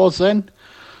conference as it was then.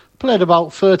 Played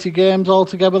about 30 games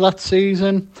altogether that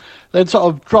season. Then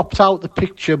sort of dropped out the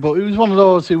picture, but he was one of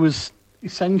those who was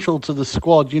essential to the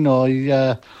squad. You know, he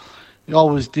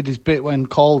always did his bit when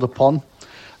called upon.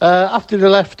 After they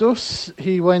left us,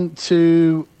 he went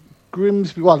to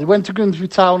Grimsby. Well, he went to Grimsby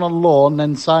Town on loan,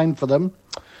 then signed for them.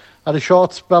 Had a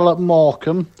short spell at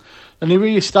Morecambe, and he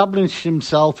re-established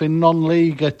himself in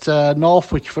non-league at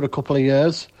Northwich for a couple of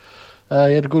years. He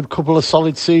had a good couple of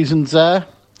solid seasons there.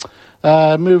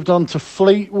 Moved on to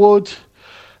Fleetwood,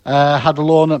 had a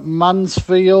loan at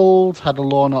Mansfield, had a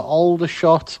loan at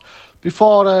Aldershot,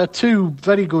 before 2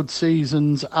 very good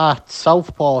seasons at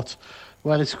Southport,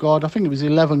 where he scored, I think it was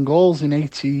 11 goals in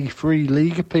 83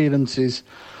 league appearances.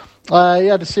 He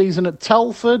had a season at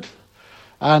Telford,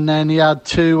 and then he had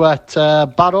 2 at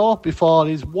Barrow before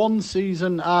his 1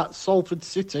 season at Salford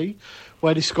City,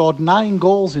 where he scored 9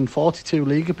 goals in 42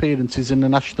 league appearances in the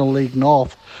National League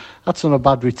North. That's not a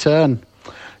bad return.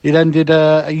 He then did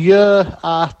a year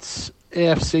at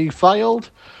AFC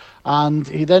Fylde, and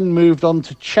he then moved on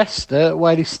to Chester,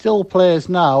 where he still plays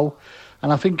now,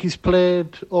 and I think he's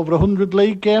played over 100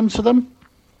 league games for them.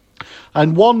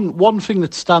 And one thing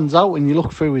that stands out when you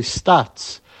look through his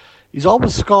stats, he's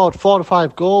always scored 4 or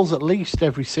 5 goals at least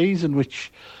every season,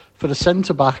 which for the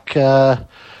centre-back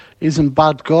isn't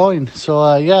bad going.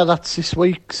 So, that's this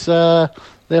week's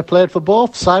They Played for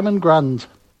Both, Simon Grand.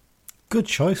 Good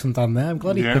choice from Dan there. I'm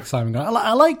glad he picked Simon Grand.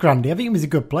 I like Grandy. I think he was a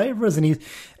good player for us, and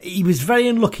he was very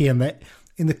unlucky in that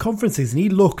in the conferences, and he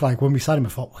looked like when we signed him, I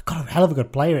thought, we've got a hell of a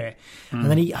good player here. And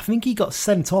then I think he got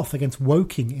sent off against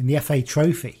Woking in the FA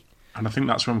Trophy. And I think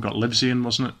that's when we got Livesey in,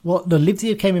 wasn't it? Well, no,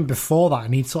 Livesey came in before that,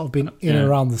 and he'd sort of been in and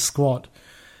around the squad.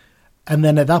 And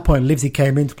then at that point, Livesey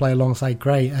came in to play alongside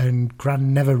Gray, and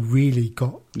Grand never really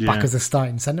got back as a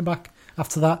starting centre-back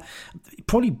after that.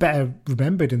 Probably better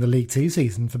remembered in the League Two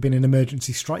season for being an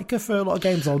emergency striker for a lot of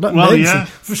games.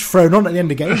 Just thrown on at the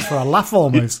end of games for a laugh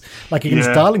almost. Like against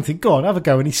Darlington. Go on, have a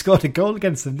go. And he scored a goal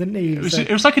against them, didn't he?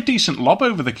 It was like a decent lob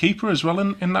over the keeper as well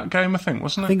in that game, I think,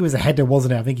 wasn't it? I think it was a header,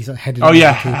 wasn't it? I think he sort of headed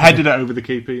headed it over the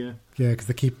keeper, yeah. Yeah, because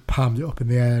the keeper palmed it up in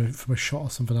the air from a shot or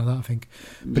something like that, I think.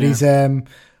 But he's...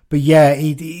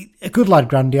 he a good lad,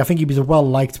 Grandy. I think he was a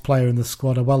well-liked player in the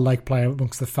squad, a well-liked player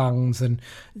amongst the fans, and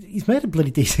he's made a bloody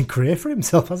decent career for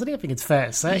himself, hasn't he? I think it's fair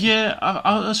to say. Yeah,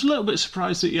 I was a little bit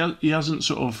surprised that he hasn't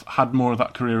sort of had more of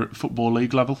that career at Football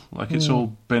League level. Like, it's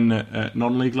all been at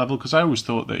non-league level, because I always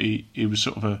thought that he was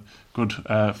sort of a good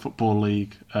Football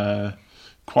League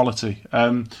quality.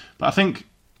 But I think,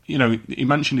 he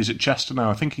mentioned he's at Chester now.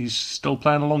 I think he's still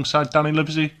playing alongside Danny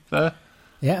Livesey there.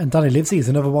 Yeah, and Danny Livesey is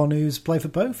another one who's played for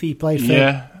both. He played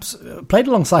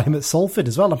alongside him at Salford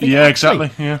as well. I think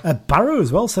exactly. Yeah, at Barrow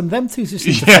as well. So them two just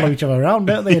seem to follow each other around,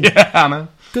 don't they? And I know.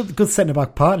 Good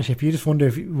centre-back partnership. You just wonder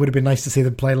if it would have been nice to see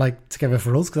them play together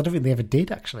for us, because I don't think they ever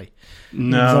did, actually.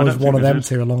 No, it was always one of them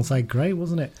two alongside Gray,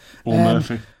 wasn't it? Or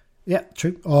Murphy. Yeah,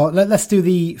 true. Let's do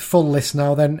the full list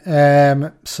now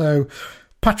then. So,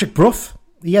 Patrick Brough.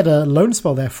 He had a loan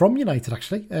spell there from United,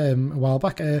 actually, a while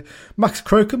back. Max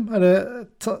Crocombe had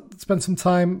spent some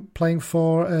time playing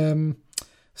for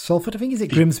Salford. I think he's at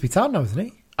Grimsby Town now, isn't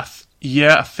he?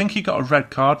 I think he got a red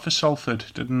card for Salford,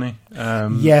 didn't he?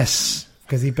 Yes,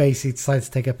 because he basically decided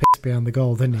to take a piss behind the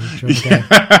goal, didn't he, during the game?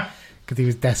 Because he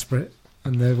was desperate,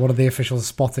 and one of the officials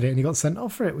spotted it, and he got sent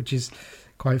off for it, which is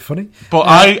quite funny. But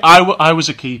I was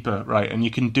a keeper, right? And you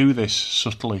can do this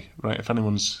subtly, right? If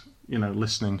anyone's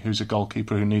listening who's a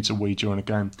goalkeeper who needs a wee during a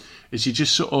game, is you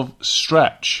just sort of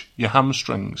stretch your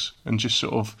hamstrings and just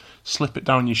sort of slip it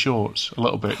down your shorts a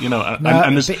little bit, and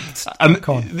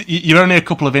you're only a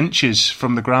couple of inches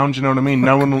from the ground. You know what I mean?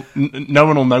 No one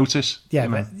will notice. Yeah,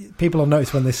 but people will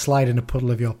notice when they slide in a puddle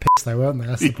of your piss, though, won't they?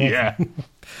 That's the problem. Yeah.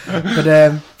 But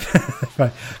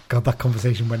right. God, that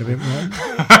conversation went a bit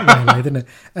way, didn't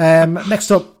it?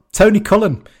 Next up, Tony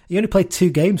Cullen. He only played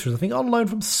 2 games for us, I think, on loan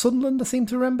from Sunderland, I seem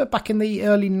to remember, back in the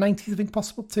early 90s, I think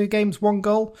possible. 2 games, 1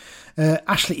 goal.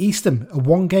 Ashley Eastham, a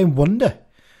 1-game wonder.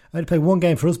 Only played 1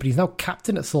 game for us, but he's now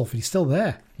captain at Salford. He's still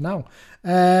there now.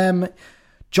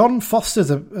 John Foster's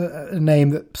a name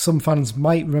that some fans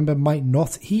might remember, might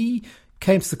not. He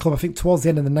came to the club, I think, towards the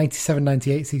end of the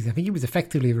 97-98 season. I think he was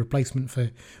effectively a replacement for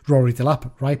Rory Delap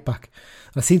at right back.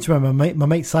 And I seem to remember my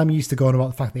mate Simon used to go on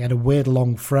about the fact that he had a weird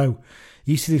long throw.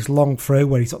 He used to do this long throw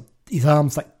where his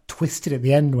arms twisted at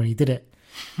the end when he did it.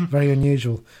 Very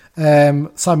unusual.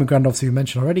 Simon Grand, obviously, we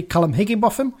mentioned already. Callum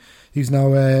Higginbotham, who's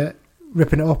now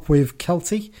ripping it up with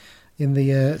Kelty in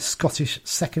the Scottish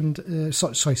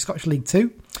League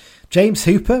 2. James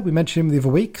Hooper, we mentioned him the other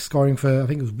week, scoring for, I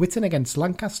think it was Witton against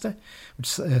Lancaster, which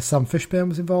Sam Fishburne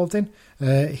was involved in.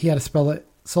 He had a spell at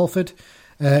Salford.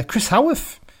 Chris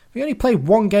Howarth, he only played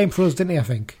 1 game for us, didn't he, I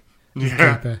think?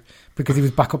 Yeah. Because he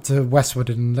was back up to Westwood,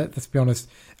 and let's be honest,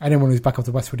 anyone who's back up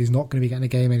to Westwood is not going to be getting a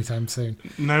game anytime soon.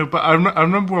 No, but I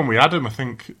remember when we had him, I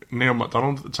think Neil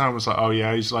MacDonald at the time was like, oh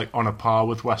yeah, he's on a par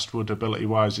with Westwood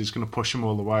ability-wise, he's going to push him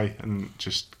all the way, and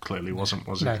just clearly wasn't,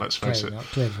 was he? No, let's face it.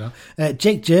 Clearly not.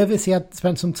 Jake Jervis, he had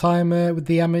spent some time with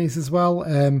the Emmys as well.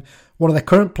 One of their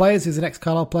current players is an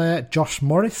ex-Carlisle player, Josh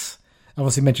Morris. I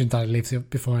obviously mentioned Danny Leaves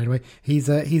before anyway. He's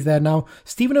there now.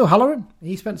 Stephen O'Halloran,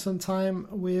 he spent some time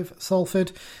with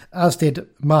Salford, as did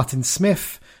Martin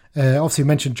Smith. Obviously, we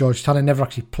mentioned George Tanner never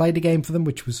actually played a game for them,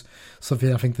 which was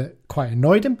something I think that quite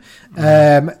annoyed him.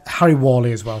 Harry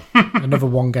Worley as well, another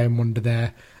 1-game wonder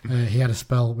there. He had a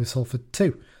spell with Salford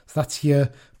too. So that's your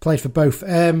play for both.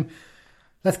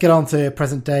 Let's get on to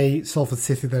present day Salford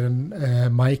City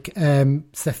then, Mike.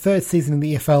 It's their 3rd season in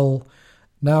the EFL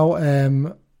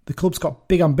now. The club's got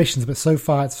big ambitions, but so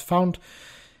far it's found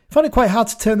it quite hard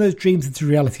to turn those dreams into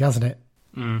reality, hasn't it?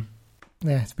 Mm.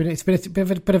 Yeah, it's been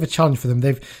a bit of a challenge for them.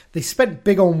 They spent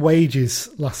big on wages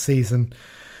last season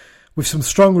with some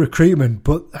strong recruitment,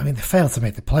 but I mean they failed to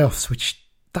make the playoffs, which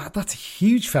that's a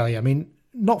huge failure. I mean,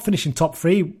 not finishing top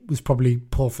 3 was probably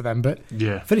poor for them, but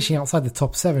finishing outside the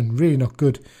top 7 really not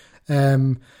good.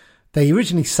 They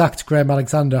originally sacked Graham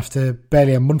Alexander after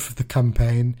barely a month of the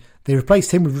campaign. They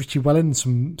replaced him with Richie Wellens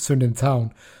from Swindon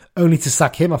Town, only to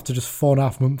sack him after just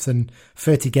 4.5 months and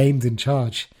 30 games in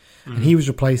charge. Mm. And he was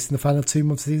replaced in the final 2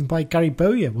 months of the season by Gary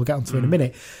Bowyer. We'll get onto in a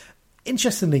minute.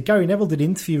 Interestingly, Gary Neville did an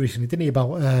interview recently, didn't he,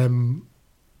 about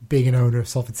being an owner of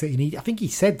Salford City. And I think he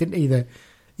said, didn't he, that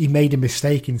he made a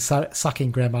mistake in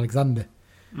sacking Graham Alexander.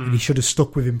 And he should have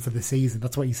stuck with him for the season.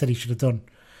 That's what he said he should have done.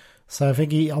 So I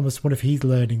think he almost wonder if he's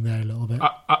learning there a little bit.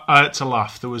 I had to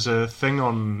laugh. There was a thing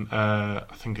on,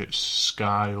 I think it's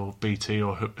Sky or BT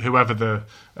or whoever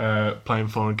they're playing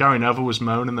for, and Gary Neville was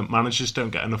moaning that managers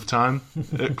don't get enough time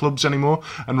at clubs anymore.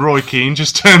 And Roy Keane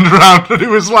just turned around and he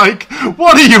was like,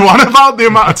 "What are you on about the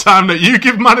amount of time that you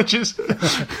give managers?"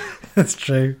 That's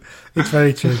true. It's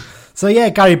very true. So yeah,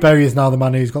 Gary Bowyer is now the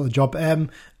man who's got the job. A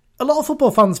lot of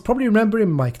football fans probably remember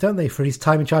him, Mike, don't they, for his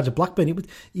time in charge of Blackburn.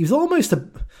 He was almost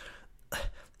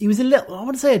he was a little, I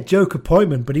want to say a joke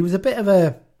appointment, but he was a bit of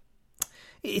a,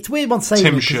 it's weird one saying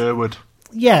Tim Sherwood.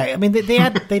 Yeah, I mean,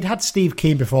 they'd had Steve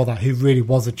Keane before that, who really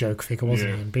was a joke figure,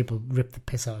 wasn't he? And people ripped the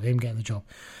piss out of him getting the job.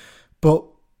 But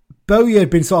Bowyer had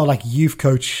been sort of like youth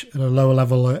coach at a lower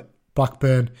level at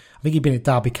Blackburn. I think he'd been at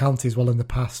Derby County as well in the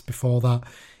past before that.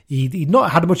 He'd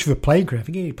not had much of a playing career. I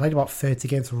think he played about 30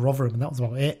 games for Rotherham, and that was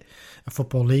about it at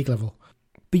Football League level.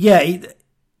 But yeah,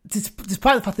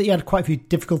 despite the fact that he had quite a few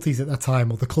difficulties at that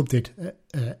time, or the club did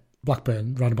at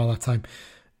Blackburn around about that time,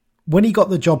 when he got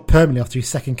the job permanently after his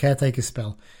second caretaker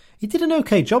spell, he did an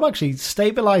okay job actually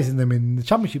stabilising them in the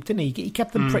Championship, didn't he? He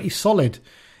kept them pretty solid.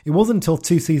 It wasn't until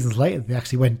 2 seasons later that they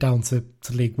actually went down to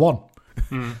League One.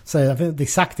 So I think they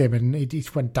sacked him and he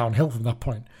just went downhill from that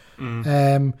point.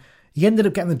 He ended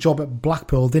up getting the job at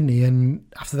Blackpool, didn't he? And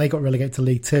after they got relegated to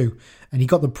League Two, and he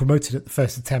got them promoted at the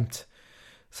first attempt.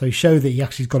 So he showed that he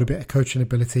actually's got a bit of coaching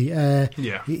ability.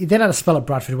 He then had a spell at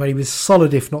Bradford where he was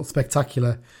solid, if not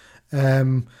spectacular.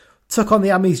 Took on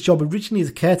the Amis job originally as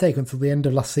a caretaker until the end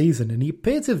of last season, and he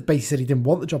appeared to have basically said he didn't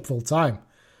want the job full time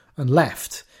and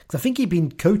left. Because I think he'd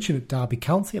been coaching at Derby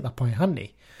County at that point, hadn't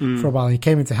he? For a while, and he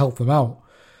came in to help them out.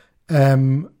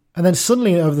 And then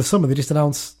suddenly over the summer, they just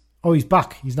announced, oh, he's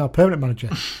back. He's now permanent manager.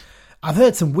 I've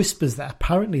heard some whispers that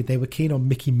apparently they were keen on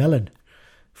Mickey Mellon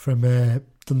from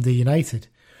Dundee United.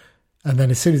 And then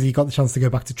as soon as he got the chance to go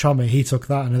back to Tranmere, he took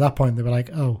that. And at that point, they were like,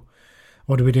 oh,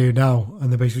 what do we do now?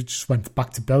 And they basically just went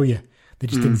back to Bowyer. They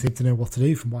just didn't seem to know what to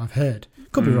do from what I've heard.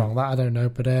 Could be wrong, that I don't know.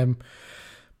 But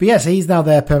yes, he's now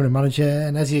their permanent manager.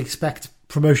 And as you expect,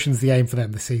 promotion's the aim for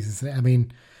them this season, isn't it? I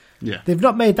mean, they've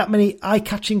not made that many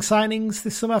eye-catching signings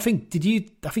this summer. I think you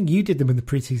did them in the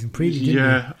pre-season preview, didn't you?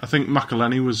 Yeah, I think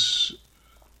McElhenney was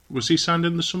he signed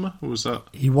in the summer, or was that?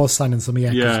 He was signed in the summer,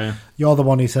 yeah. You're the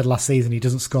one who said last season he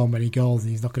doesn't score many goals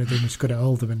and he's not going to do much good at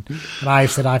Oldham. And I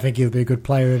said I think he'll be a good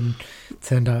player, and it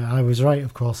turned out I was right,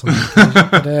 of course.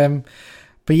 But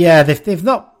yeah, they've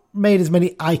not made as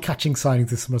many eye-catching signings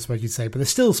this summer, I suppose you'd say, but they're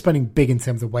still spending big in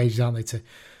terms of wages, aren't they, to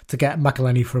get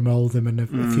McElhenney from Oldham and a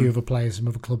few other players from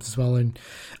other clubs as well. And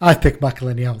I've picked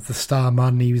McElhenney out, the star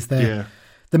man. He was the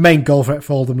main goal threat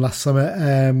for Oldham last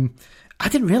summer. I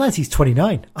didn't realise he's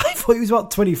 29. I thought he was about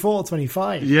 24,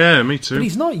 25. Yeah, me too. But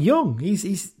he's not young.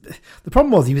 He's the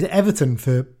problem was he was at Everton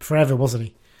for forever, wasn't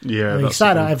he? Yeah, he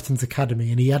started at Everton's academy,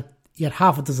 and he had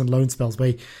half a dozen loan spells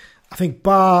where I think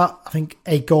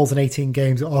 8 goals in 18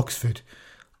 games at Oxford,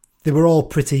 they were all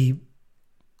pretty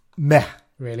meh,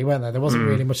 really, weren't they? There wasn't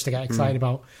really much to get excited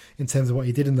about in terms of what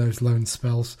he did in those loan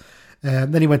spells.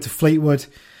 Then he went to Fleetwood.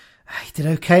 He did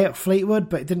okay at Fleetwood,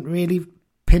 but he didn't really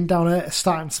pin down a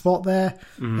starting spot there.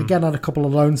 Again, had a couple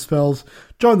of loan spells.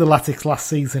 Joined the Latics last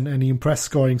season, and he impressed,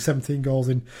 scoring 17 goals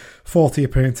in 40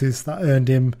 appearances. That earned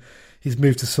him his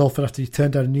move to Salford after he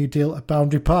turned down a new deal at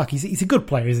Boundary Park. He's a good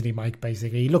player, isn't he, Mike,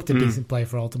 basically? He looked a decent player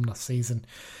for Oldham last season.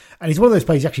 And he's one of those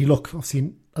players you actually look,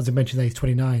 obviously, as I mentioned there, he's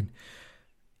 29.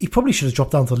 He probably should have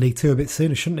dropped down to League Two a bit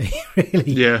sooner, shouldn't he?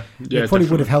 Really? Yeah, it probably definitely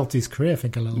would have helped his career, I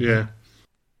think, a little bit.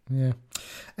 Yeah.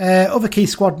 Other key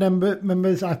squad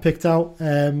members I picked out.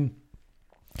 Don't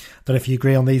know if you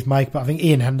agree on these, Mike, but I think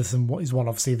Ian Henderson is one,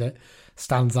 obviously, that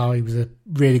stands out. He was a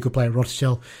really good player at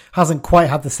Rochdale. Hasn't quite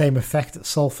had the same effect at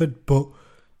Salford, but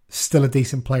still a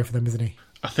decent player for them, isn't he?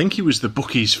 I think he was the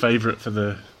bookies' favourite for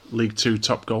the League Two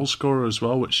top goal scorer as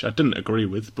well, which I didn't agree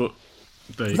with, but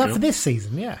there you go. Was that for this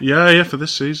season? Yeah. Yeah, for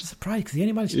this season. I'm surprised, because he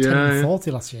only managed 10 and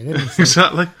 40 last year, didn't he? So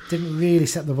exactly. Didn't really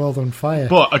set the world on fire.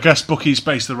 But I guess bookies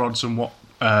base their odds on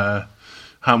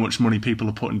how much money people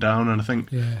are putting down, and I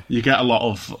think you get a lot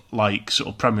of sort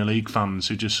of Premier League fans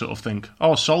who just sort of think,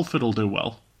 "Oh, Salford will do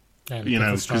well,"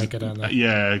 striker, don't they?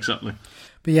 Yeah, exactly.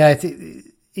 But yeah,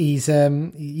 he's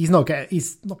not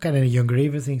getting any younger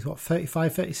either. I think he's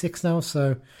 35, 36 now,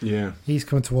 so he's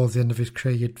coming towards the end of his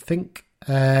career, you'd think.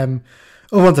 Other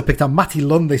ones I picked up, Matty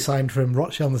Lund, they signed from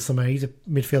Rochdale in the summer. He's a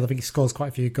midfielder. I think he scores quite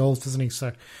a few goals, doesn't he?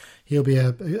 So he'll be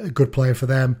a good player for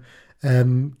them.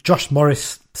 Josh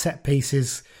Morris, set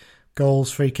pieces,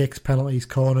 goals, free kicks, penalties,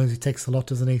 corners. He takes a lot,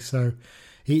 doesn't he? So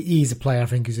he's a player I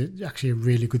think is actually a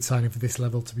really good signing for this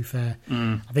level, to be fair.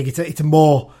 I think it's a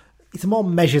more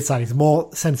measured signing. It's a more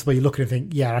sensible. You look at it and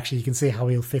think, yeah, actually you can see how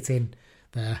he'll fit in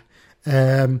there.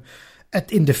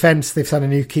 In defence, they've signed a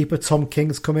new keeper. Tom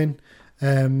King's come in.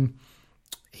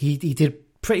 He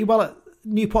did pretty well at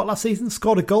Newport last season.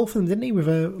 Scored a goal for them, didn't he, with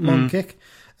a long kick?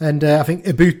 And I think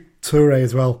Abu Toure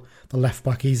as well, the left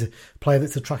back. He's a player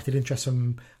that's attracted interest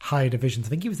from higher divisions. I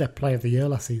think he was their player of the year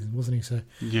last season, wasn't he? So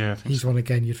yeah, he's one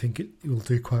again. You'd think he will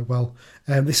do quite well.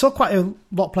 They saw quite a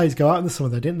lot of players go out in the summer,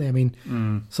 though, didn't they? I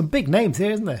mean, some big names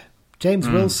here, isn't there? James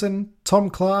Wilson, Tom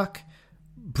Clark,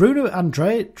 Bruno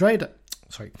Andrade.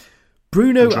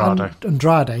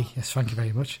 Yes, thank you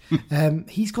very much.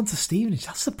 He's gone to Stevenage.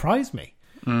 That surprised me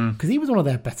because he was one of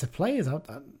their better players. I'm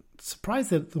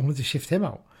surprised that they wanted to shift him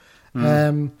out.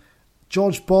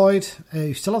 George Boyd,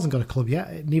 who still hasn't got a club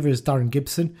yet, neither has Darren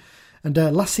Gibson. And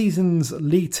last season's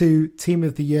League Two Team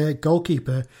of the Year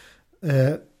goalkeeper,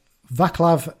 Vaclav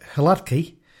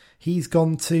Hladky, he's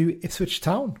gone to Ipswich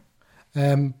Town.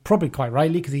 Probably quite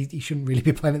rightly, because he shouldn't really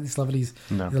be playing at this level. He's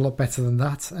a lot better than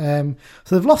that. So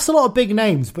they've lost a lot of big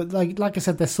names, but like I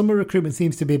said, their summer recruitment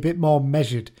seems to be a bit more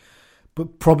measured,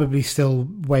 but probably still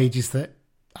wages that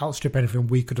outstrip anything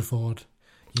we could afford.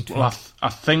 Well, I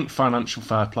think financial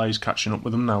fair play is catching up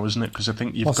with them now, isn't it? Because I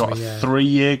think you've got a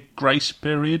 3-year grace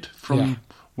period from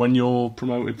when you're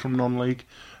promoted from non-league,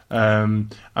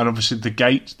 and obviously the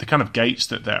kind of gates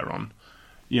that they're on.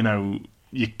 You know,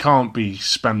 you can't be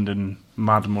spending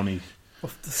mad money.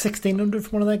 1,600 for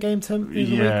one of their game terms.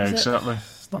 Yeah, exactly.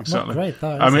 It's not great,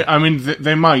 that. I mean,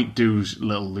 they might do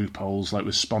little loopholes like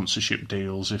with sponsorship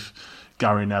deals if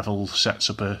Gary Neville sets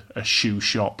up a shoe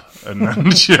shop and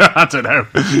then I don't know.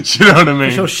 Do you know what I mean?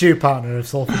 Official shoe partner of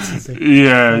Salford City.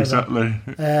 Yeah, exactly.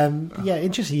 Yeah,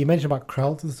 interesting. You mentioned about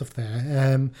crowds and stuff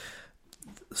there.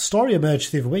 Story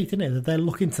emerged the other week, didn't it? That they're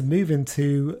looking to move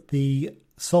into the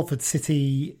Salford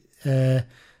City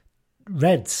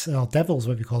Reds or Devils,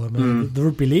 what we call them, the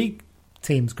rugby league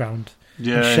team's ground.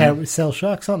 Yeah, and share it with Sale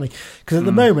Sharks, aren't they? Because at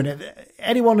the moment,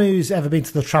 anyone who's ever been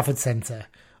to the Trafford Centre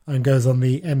and goes on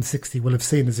the M60 will have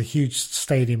seen there's a huge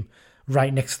stadium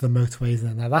right next to the motorways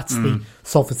there. Now that's the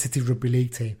Salford City Rugby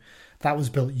League team. That was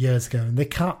built years ago, and they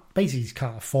can't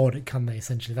afford it, can they?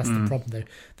 Essentially, that's the problem.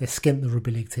 They're skint the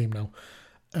rugby league team now,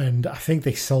 and I think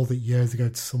they sold it years ago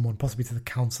to someone, possibly to the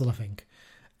council, I think.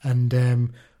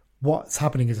 And what's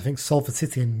happening is I think Salford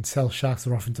City and Sale Sharks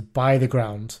are offering to buy the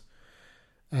ground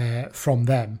from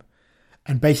them,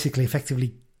 and basically,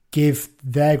 effectively give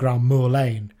their ground, Moor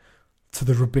Lane, to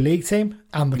the rugby league team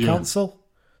and the council,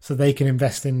 so they can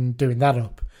invest in doing that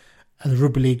up, and the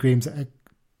rugby league dreams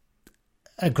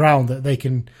a ground that they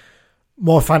can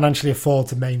more financially afford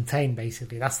to maintain.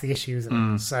 Basically, that's the issue,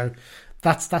 isn't it? So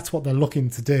that's what they're looking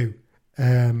to do.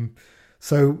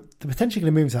 So they're potentially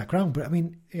going to move to that ground, but I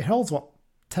mean, it holds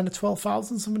 10 or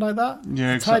 12,000, something like that.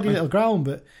 Yeah, it's a exactly. tiny little ground,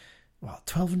 but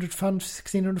 1,200 fans,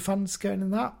 1,600 fans going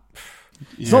in that.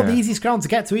 It's not the easiest ground to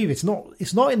get to either.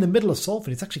 It's not in the middle of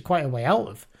Salford. It's actually quite a way out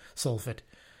of Salford.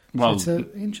 Well, so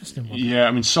it's an interesting one. Yeah,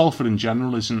 I mean, Salford in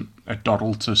general isn't a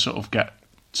doddle to sort of get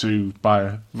to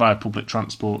via public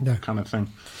transport kind of thing.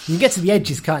 You can get to the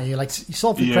edges, can't you? Like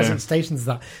Salford Crescent stations,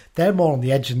 they're more on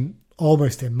the edge and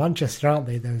almost in Manchester, aren't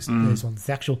they? Those ones.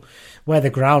 The actual where the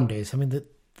ground is. I mean, the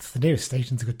nearest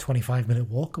station's a good 25-minute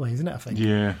walk away, isn't it? I think.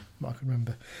 Yeah, I can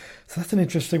remember. So that's an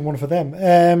interesting one for them.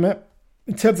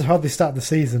 In terms of how they started the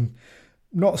season,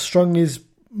 not as strong as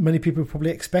many people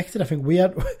probably expected. I think we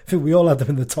all had them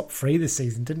in the top 3 this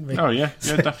season, didn't we? Oh yeah,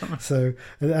 definitely. So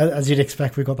as you'd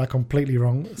expect, we got that completely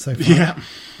wrong. So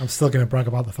I'm still going to brag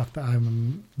about the fact that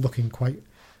I'm looking quite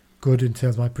good in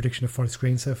terms of my prediction of Forest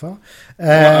Green so far.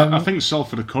 I think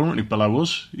Salford are currently below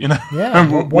us. You know,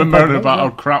 and we're moaning about how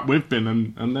crap we've been,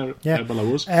 and they're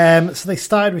below us. So they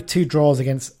started with 2 draws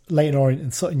against Leyton Orient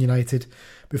and Sutton United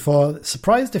before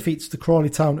surprise defeats to Crawley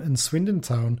Town and Swindon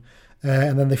Town.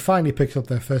 And then they finally picked up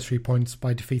their first 3 points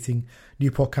by defeating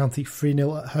Newport County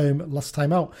 3-0 at home last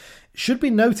time out. It should be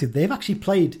noted, they've actually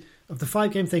played, of the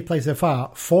 5 games they've played so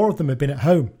far, 4 of them have been at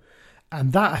home.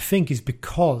 And that, I think, is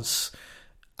because,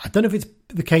 I don't know if it's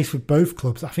the case with both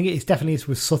clubs, I think it definitely is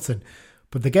with Sutton,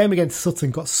 but the game against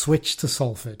Sutton got switched to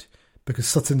Salford because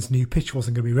Sutton's new pitch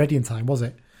wasn't going to be ready in time, was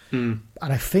it? And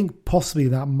I think possibly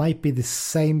that might be the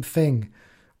same thing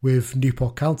with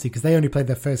Newport County, because they only played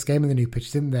their first game in the new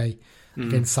pitch, didn't they,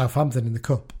 against Southampton in the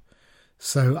Cup.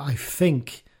 So I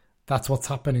think that's what's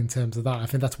happened in terms of that. I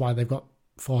think that's why they've got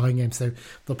 4 home games. So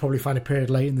they'll probably find a period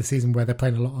late in the season where they're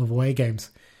playing a lot of away games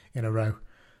in a row.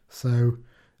 So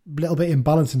a little bit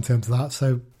imbalanced in terms of that.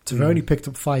 So to have only picked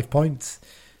up 5 points,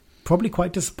 probably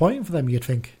quite disappointing for them, you'd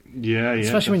think. Yeah.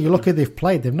 Especially when you look at they've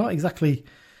played. They've not exactly...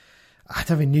 I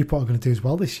don't think Newport are going to do as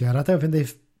well this year. I don't think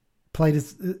they've played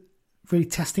as... really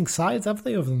testing sides, have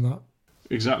they, other than that?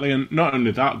 Exactly, and not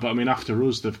only that, but I mean, after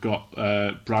us, they've got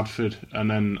Bradford, and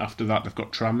then after that, they've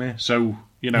got Tranmere. So,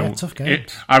 you know, tough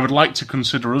games. I would like to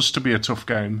consider us to be a tough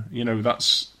game. You know,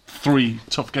 that's 3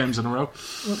 tough games in a row.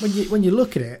 When you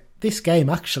look at it, this game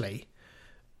actually,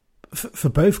 for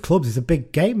both clubs, is a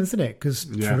big game, isn't it? Because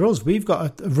for us, we've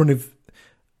got a run of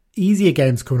easier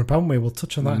games coming up, haven't we? We'll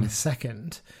touch on that in a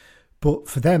second. But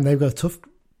for them, they've got a tough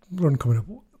run coming up.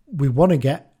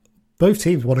 Both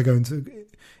teams want to go into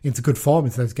good form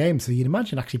into those games, so you'd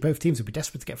imagine actually both teams would be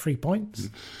desperate to get 3 points.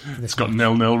 It's got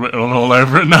 0-0 written all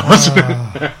over it now, hasn't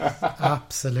it?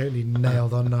 Absolutely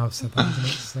nailed on now, so that,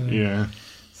 isn't it? So,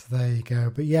 so there you go.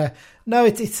 But yeah, no,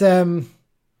 it'll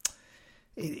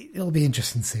be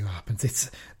interesting to see what happens.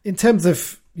 It's in terms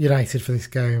of United for this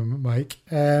game, Mike.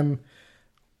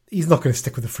 He's not going to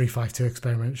stick with the 3-5-2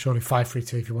 experiment. Surely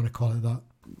 5-3-2, if you want to call it that.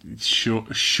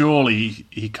 Surely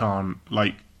he can't.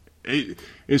 Like,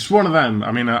 it's one of them.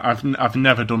 I mean, I've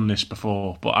never done this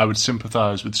before, but I would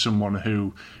sympathise with someone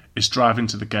who is driving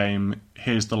to the game,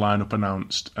 hears the lineup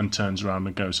announced, and turns around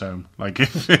and goes home. Like,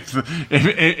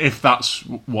 if that's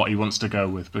what he wants to go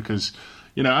with, because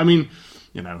I don't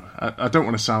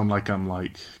want to sound like I'm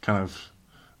like kind of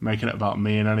making it about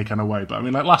me in any kind of way, but I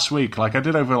mean, like last week, like I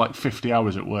did over like 50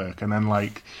 hours at work, and then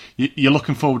like you're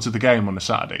looking forward to the game on a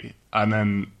Saturday, and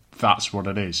then that's what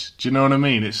it is. Do you know what I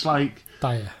mean? It's like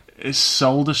Dire. It's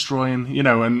soul destroying,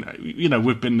 and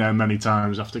we've been there many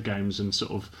times after games and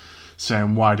sort of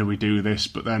saying, why do we do this?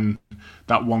 But then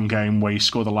that one game where you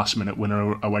score the last minute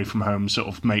winner away from home sort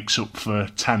of makes up for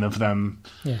 10 of them,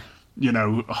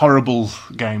 horrible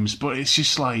games. But it's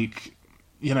just like,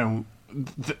 the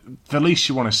least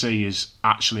you want to see is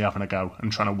actually having a go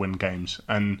and trying to win games.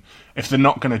 And if they're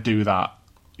not going to do that,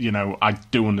 I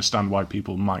do understand why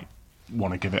people might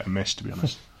want to give it a miss, to be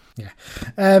honest. Yeah.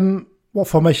 What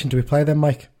formation do we play then,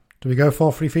 Mike? Do we go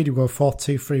 4-3-3? Do we go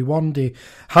 4-2-3-1?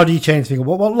 How do you change things?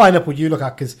 What lineup would you look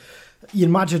at? Because you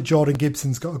imagine Jordan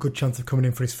Gibson's got a good chance of coming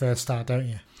in for his first start, don't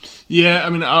you? Yeah, I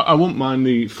mean, I wouldn't mind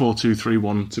the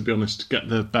 4-2-3-1, to be honest, to get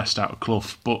the best out of Clough.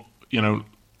 But,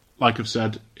 like I've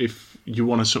said, if you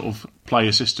want to sort of play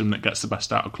a system that gets the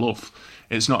best out of Clough,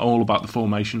 it's not all about the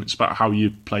formation, it's about how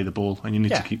you play the ball, and you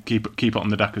need to keep it on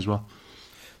the deck as well.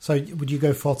 So would you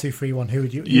go 4-2-3-1? Who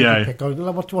would you pick?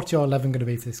 What's your 11 going to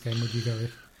be for this game? Would you go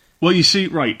with? Well, you see,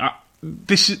 right,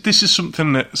 this is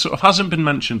something that sort of hasn't been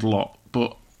mentioned a lot,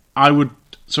 but I would...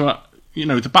 So,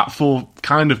 the back four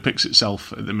kind of picks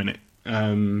itself at the minute.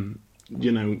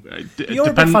 You're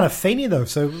a big fan of Feeney, though,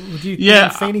 so would you go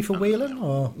Feeney for Whelan?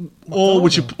 Or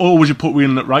would you put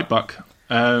Whelan at right back?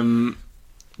 You'd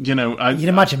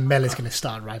imagine Mellor's going to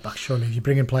start right back, surely, if you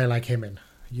bring a player like him in.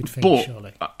 You'd think,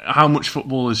 surely. How much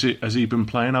football has he been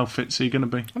playing? How fit's he going to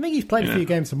be? I think he's played a few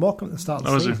games for Morecambe at the start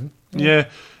of the season. Yeah.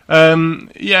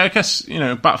 I guess,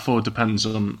 back four depends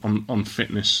on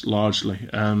fitness largely.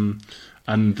 And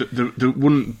there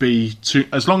wouldn't be too...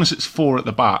 As long as it's four at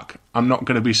the back, I'm not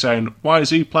going to be saying, why is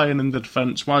he playing in the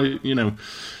defence? Why,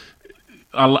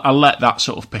 I'll let that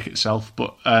sort of pick itself.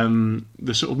 But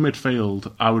the sort of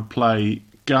midfield, I would play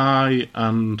Guy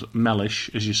and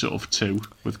Mellish as your sort of two,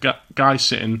 with Guy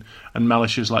sitting and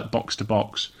Mellish is like box to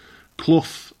box.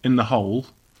 Clough in the hole,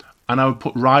 and I would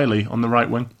put Riley on the right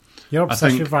wing. You're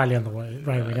obsessed with Riley on the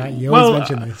right wing, aren't you? You always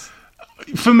mention this.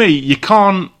 For me, you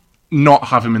can't not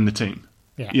have him in the team.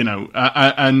 Yeah.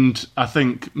 And I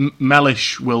think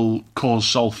Mellish will cause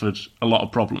Salford a lot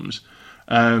of problems.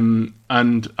 And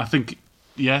I think,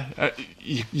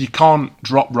 you can't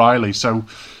drop Riley, so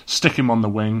stick him on the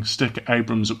wing, stick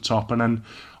Abrams up top, and then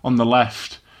on the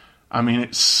left, I mean,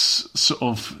 it's sort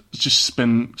of just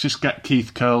get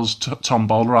Keith Curls, Tom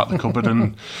Bowler out the cupboard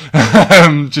and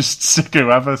just stick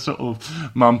whoever, sort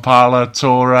of Mampala,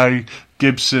 Torre,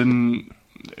 Gibson,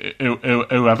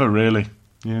 whoever really.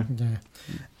 Yeah.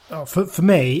 Oh, for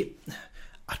me,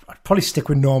 I'd probably stick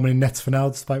with Norman in nets for now,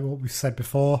 despite what we've said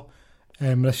before.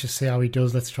 Let's just see how he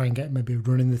does. Let's try and get maybe a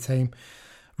run in the team.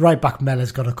 Right back,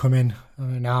 Mellor's got to come in. I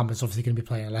mean, Armour's obviously going to be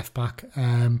playing at left back.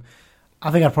 I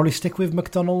think I'd probably stick with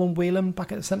McDonnell and Whelan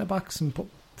back at the centre backs and put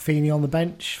Feeney on the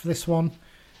bench for this one.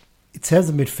 In terms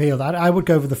of midfield, I would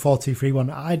go with the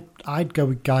 4-2-3-1. I'd go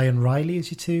with Guy and Riley as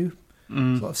your two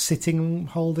sort of sitting,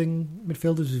 holding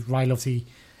midfielders. With Riley obviously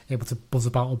able to buzz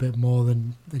about a bit more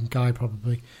than Guy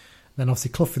probably. Then obviously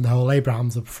Clough in the hole,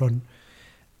 Abraham's up front.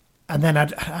 And then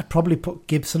I'd probably put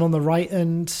Gibson on the right,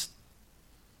 and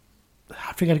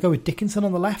I think I'd go with Dickinson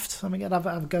on the left. I mean, I'd have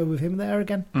a go with him there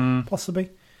again, possibly.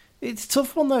 It's a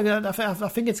tough one, though. I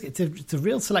think it's a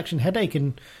real selection headache,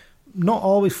 and not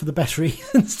always for the best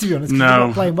reasons, to be honest. No. They're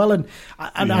not playing well, and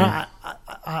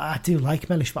I do like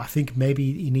Mellish, but I think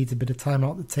maybe he needs a bit of time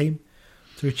out of the team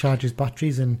to recharge his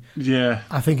batteries, and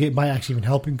I think it might actually even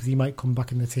help him because he might come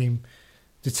back in the team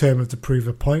determined to prove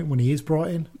a point when he is brought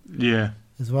in. Yeah.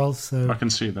 As well, so I can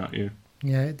see that.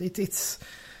 It's.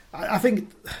 I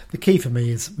think the key for me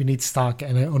is we need to start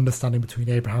getting an understanding between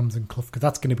Abrahams and Clough, because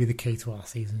that's going to be the key to our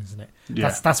season, isn't it?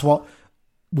 Yeah. That's what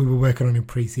we were working on in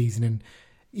pre-season, and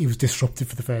he was disrupted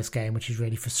for the first game, which is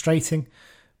really frustrating.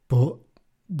 But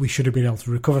we should have been able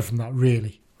to recover from that,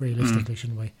 realistically,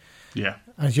 shouldn't we? Yeah.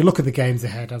 And as you look at the games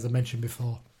ahead, as I mentioned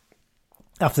before,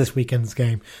 after this weekend's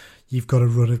game, you've got a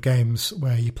run of games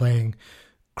where you're playing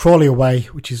Crawley away,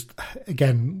 which is,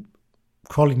 again,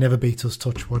 Crawley never beat us,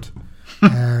 touch wood.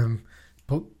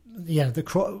 But yeah,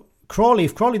 Crawley,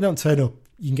 if Crawley don't turn up,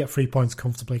 you can get 3 points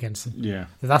comfortably against them. Yeah.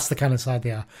 So that's the kind of side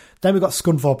they are. Then we've got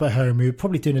Scunthorpe at home, who are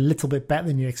probably doing a little bit better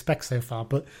than you expect so far,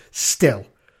 but still,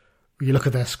 when you look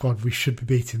at their squad, we should be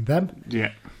beating them.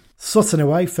 Yeah. Sutton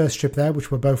away, first trip there, which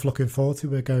we're both looking forward to.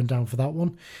 We're going down for that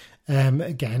one.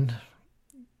 Again,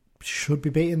 should be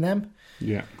beating them.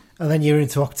 Yeah. And then you're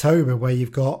into October, where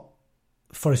you've got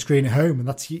Forest Green at home, and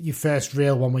that's your first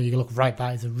real one where you look, right,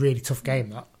 that is a really tough game.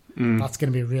 That's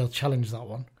going to be a real challenge, that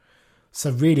one.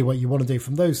 So really what you want to do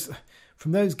from those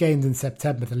games in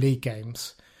September, the league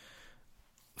games,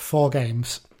 4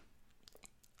 games,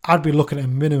 I'd be looking at a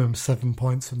minimum 7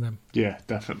 points from them. Yeah,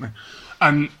 definitely.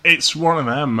 And it's one of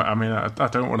them. I mean, I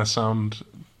don't want to sound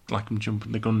like I'm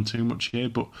jumping the gun too much here,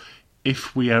 but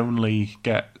if we only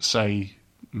get, say,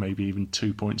 maybe even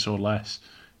 2 points or less,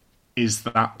 is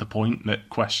that the point that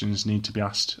questions need to be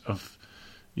asked of,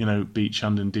 Beach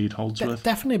and indeed Holdsworth?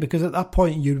 Definitely, because at that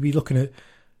point you'd be looking at,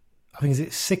 I think, is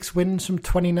it 6 wins from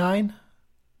 29?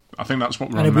 I think that's what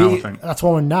we're on now, I think. That's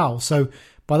what we're on now. So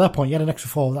by that point, you had an extra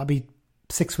 4. That'd be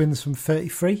 6 wins from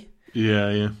 33.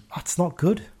 Yeah. That's not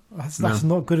good. That's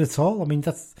not good at all. I mean,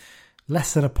 that's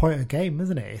less than a point a game,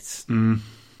 isn't it?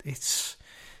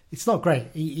 It's not great.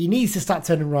 He needs to start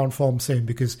turning around form soon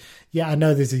because, I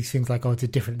know there's these things like, it's a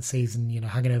different season,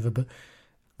 hanging over, but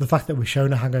the fact that we're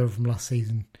showing a hangover from last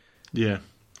season. Yeah.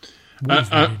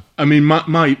 I mean,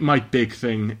 my big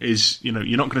thing is, you're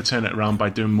not going to turn it around by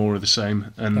doing more of the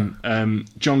same. And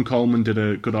John Coleman did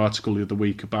a good article the other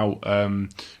week about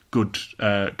good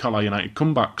Carlisle United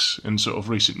comebacks in sort of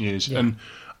recent years. Yeah. And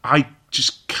I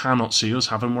just cannot see us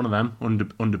having one of them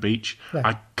under Beach. Yeah.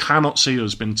 I cannot see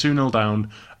us being 2-0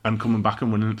 down and coming back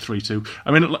and winning at 3-2.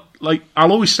 I mean, like,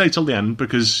 I'll always stay till the end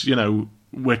because,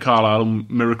 we're Carlisle and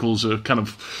miracles are kind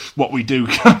of what we do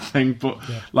kind of thing. But,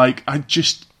 I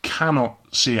just cannot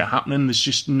see it happening. There's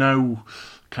just no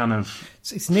kind of...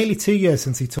 It's nearly 2 years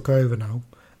since he took over now.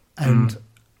 And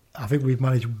I think we've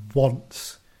managed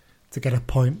once to get a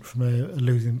point from a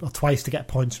losing... Or twice to get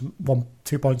points from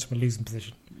 2 points from a losing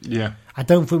position. Yeah. I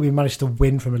don't think we've managed to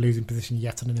win from a losing position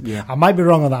yet. I might be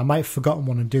wrong on that. I might have forgotten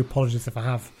one and do apologise if I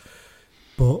have.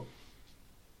 But,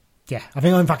 I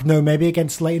think, in fact, no, maybe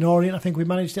against Leyton Orient, I think we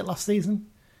managed it last season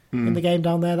in the game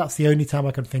down there. That's the only time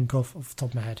I can think of off the top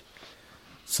of my head.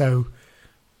 So,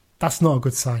 that's not a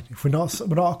good sign. If we're not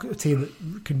a team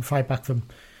that can fight back from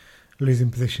losing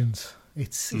positions,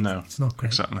 it's not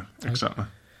great. Exactly.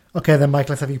 Okay, then, Mike,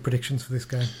 let's have your predictions for this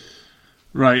game.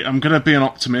 Right, I'm going to be an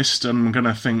optimist and I'm going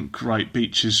to think,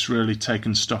 Beach is really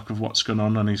taking stock of what's going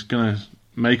on and he's going to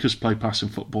make us play passing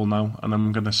football now. And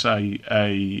I'm going to say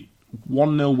a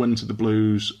 1-0 win to the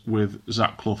Blues with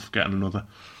Zach Clough getting another.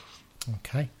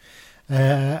 Okay.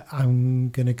 I'm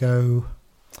going to go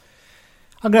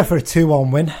for a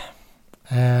 2-1 win.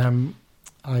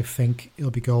 I think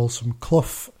it'll be goals from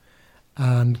Clough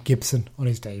and Gibson on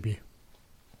his debut.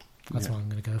 That's what I'm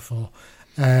going to go for.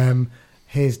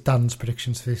 Here's Dan's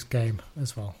predictions for this game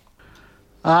as well.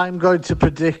 I'm going to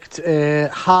predict a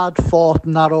hard-fought,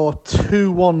 narrow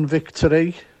 2-1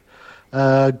 victory.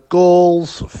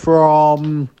 Goals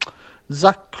from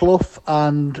Zach Clough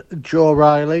and Joe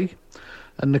Riley.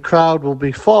 And the crowd will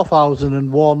be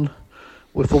 4,001,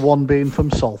 with the one being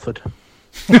from Salford.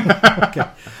 Okay.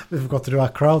 We've got to do our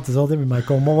crowds as well, didn't we,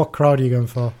 Michael? What crowd are you going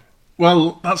for?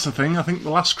 Well, that's the thing. I think the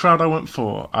last crowd I went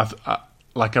for...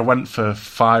 I went for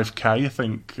 5k, I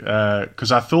think,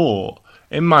 because I thought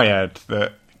in my head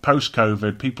that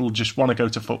post-COVID people just want to go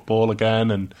to football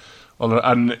again, and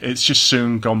it's just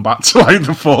soon gone back to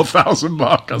the 4,000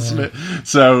 mark, hasn't it?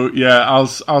 So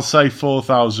I'll say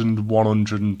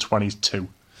 4,122.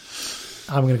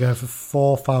 I'm going to go for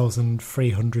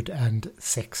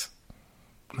 4,306.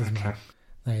 Okay.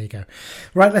 There you go.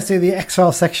 Right, let's do the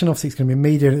X-File section. Obviously, it's going to be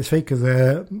me doing it this week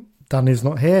because Danny's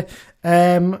not here.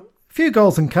 Few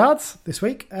goals and cards this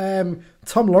week.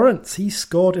 Tom Lawrence, he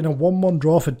scored in a 1-1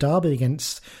 draw for Derby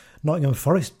against Nottingham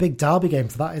Forest. Big Derby game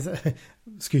for that, is it?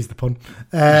 Excuse the pun.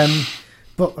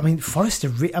 But, I mean, Forest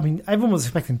everyone was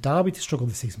expecting Derby to struggle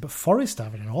this season, but Forest are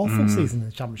having an awful season in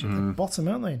the Championship. They're bottom,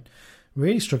 aren't they?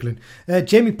 Really struggling.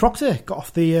 Jamie Proctor got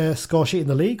off the score sheet in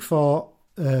the league for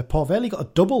Port Vale. He got a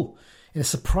double in a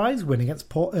surprise win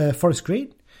against Forest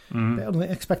Green. I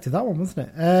expected that one, wasn't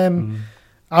it?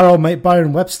 Our old mate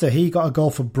Byron Webster, he got a goal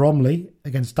for Bromley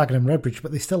against Dagenham Redbridge,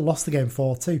 but they still lost the game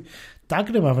 4-2.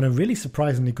 Dagenham having a really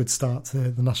surprisingly good start to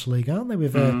the National League, aren't they?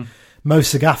 With Mo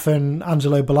Sagaf and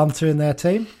Angelo Balanta in their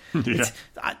team. We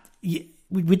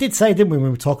did say, didn't we,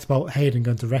 when we talked about Hayden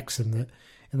going to Wrexham, that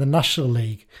in the National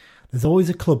League, there's always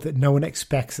a club that no one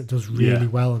expects that does really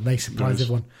well and they surprise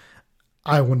everyone.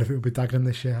 I wonder if it would be Dagenham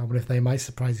this year. I wonder if they might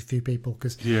surprise a few people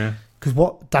because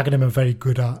what Dagenham are very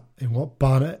good at and what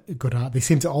Barnet are good at, they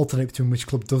seem to alternate between which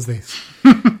club does this.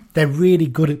 They're really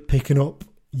good at picking up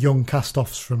young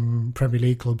cast-offs from Premier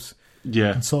League clubs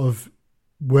and sort of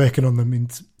working on them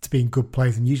into being good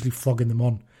players and usually flogging them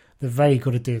on. They're very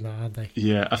good at doing that, aren't they?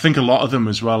 Yeah, I think a lot of them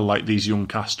as well, like these young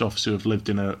cast-offs who have lived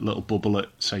in a little bubble at,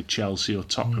 say, Chelsea or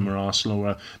Tottenham or Arsenal,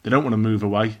 where they don't want to move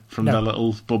away from their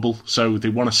little bubble, so they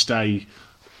want to stay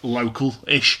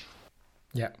local-ish.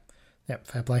 Yeah,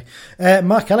 fair play.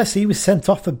 Mark Ellis, he was sent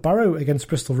off for Barrow against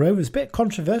Bristol Rovers. A bit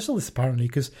controversial, this, apparently,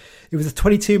 because it was a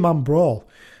 22-man brawl.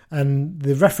 And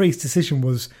the referee's decision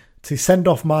was to send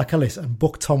off Mark Ellis and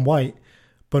book Tom White,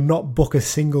 but not book a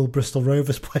single Bristol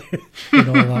Rovers player and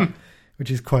all that, which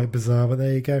is quite bizarre, but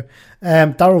there you go.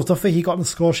 Darryl Duffy, he got on the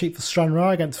score sheet for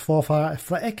Stranraer against Forfar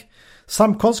Athletic.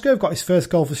 Sam Cosgrove got his first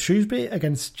goal for Shrewsbury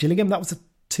against Gillingham. That was a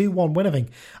 2-1 win, I think.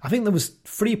 I think there was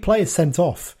 3 players sent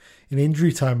off in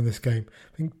injury time in this game.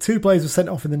 I think 2 players were sent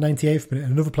off in the 98th minute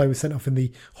and another player was sent off in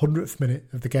the 100th minute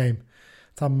of the game.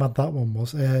 That's how mad that one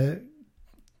was.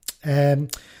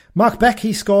 Mark Beck,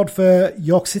 he scored for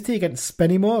York City against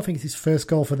Spennymoor. I think it's his first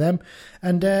goal for them.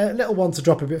 And a little one to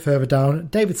drop a bit further down.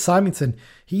 David Symington,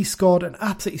 he scored an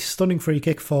absolutely stunning free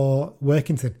kick for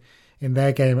Workington in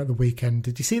their game at the weekend.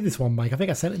 Did you see this one, Mike? I think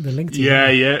I sent in the link to you.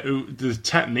 Yeah. The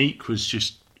technique was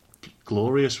just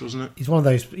glorious, wasn't it? He's one of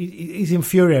those. He's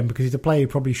infuriating because he's a player who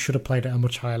probably should have played at a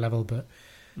much higher level, but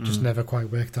just never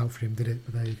quite worked out for him, did it?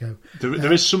 But there you go.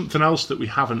 There is something else that we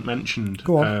haven't mentioned.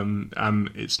 Go on. And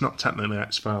it's not technically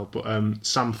X-File, but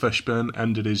Sam Fishburne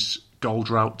ended his goal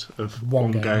drought of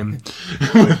one game.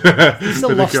 He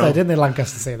still lost there, didn't they,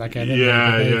 Lancaster City, that game?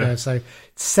 Yeah. So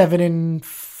 7 in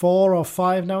 4 or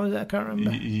 5 now, is it? I can't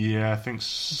remember. Yeah, I think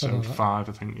 7-5,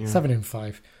 I think. Yeah. 7 in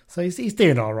 5. So he's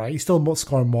doing all right. He's still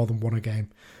scoring more than 1 a game.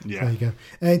 Yeah. There you go.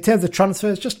 In terms of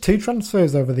transfers, just 2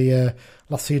 transfers over the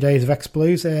last few days of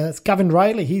X-Blues. It's Gavin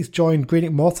Riley. He's joined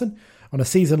Greenock Morton on a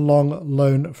season-long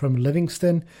loan from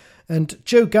Livingston. And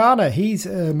Joe Garner, he's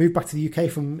moved back to the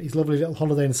UK from his lovely little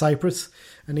holiday in Cyprus.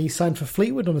 And he signed for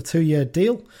Fleetwood on a 2-year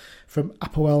deal from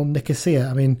Apoel Nicosia.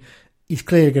 I mean, he's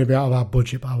clearly going to be out of our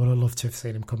budget, but I would have loved to have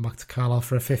seen him come back to Carlisle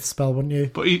for a 5th spell, wouldn't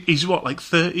you? But he's what, like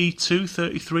 32,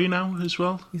 33 now as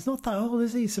well? He's not that old,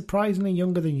 is he? He's surprisingly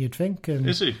younger than you'd think. And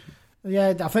is he?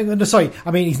 Yeah, I think. Sorry,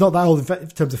 I mean, he's not that old in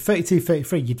terms of 32,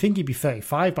 33. You'd think he'd be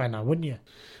 35 by now, wouldn't you?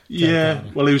 Yeah,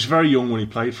 well, he was very young when he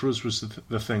played for us, was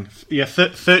the thing. Yeah,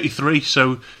 33,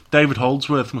 so David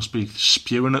Holdsworth must be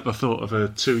spewing at the thought of a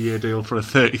 2-year deal for a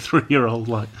 33-year-old.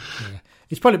 Like. Yeah.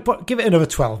 He's probably, give it another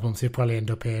 12 months, he'll probably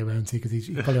end up here, won't he? Because he's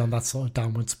probably on that sort of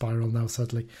downward spiral now,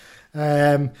 sadly.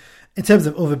 In terms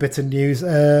of other bits of news,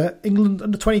 England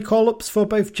under-20 call-ups for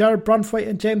both Jared Branthwaite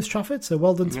and James Trafford, so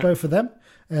well done to both of them.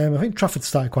 I think Trafford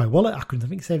started quite well at Accrington. I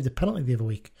think he saved a penalty the other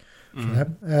week for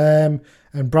them.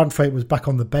 And Branthwaite was back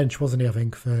on the bench, wasn't he, I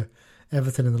think, for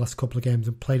Everton in the last couple of games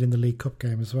and played in the League Cup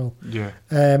game as well. Yeah.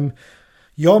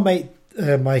 Your mate,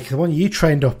 Mike, the one you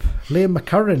trained up, Liam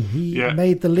McCarran, he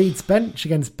made the Leeds bench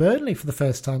against Burnley for the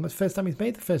first time. That's the first time he's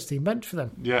made the first team bench for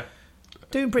them. Yeah.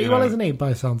 Doing pretty well, isn't he, by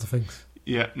the sounds of things?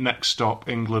 Yeah, next stop,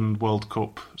 England World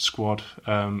Cup squad,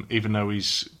 even though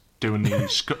he's doing the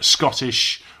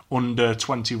Scottish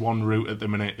under-21 route at the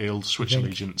minute, he'll switch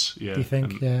allegiance. Yeah, do you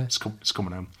think? Yeah. It's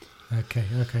coming home. Okay,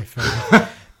 fair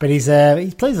enough. But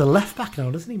he plays a left back now,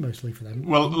 doesn't he? Mostly for them.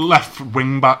 Well, left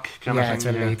wing back kind of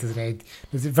thing. Yeah, it's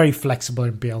It's very flexible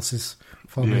in Bielsa's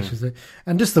formation. Yeah.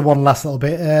 And just the one last little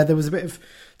bit, there was a bit of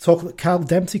talk that Carl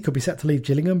Dempsey could be set to leave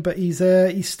Gillingham, but he's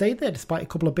stayed there despite a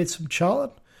couple of bids from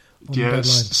Charlton. Yeah,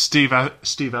 Steve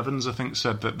Evans, I think,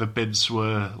 said that the bids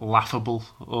were laughable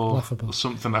or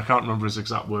something. I can't remember his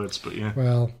exact words, but yeah.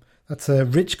 Well, that's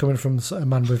rich coming from a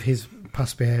man with his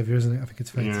past behaviour, isn't it? I think it's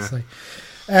fair to say.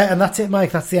 And that's it,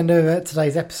 Mike. That's the end of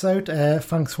today's episode.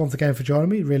 Thanks once again for joining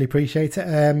me. Really appreciate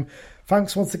it.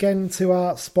 Thanks once again to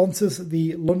our sponsors,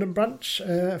 the London branch,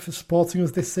 for supporting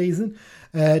us this season.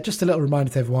 Just a little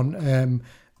reminder to everyone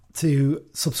to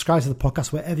subscribe to the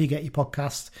podcast wherever you get your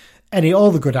podcasts.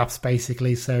 All the good apps,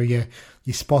 basically. So your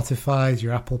Spotify's,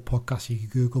 your Apple Podcasts, your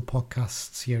Google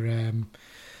Podcasts, your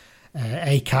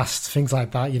Acast, things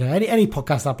like that. You know, any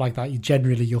podcast app like that,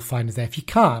 you'll find us there. If you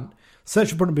can't, search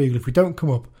for Brunton Bugle. If we don't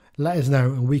come up, let us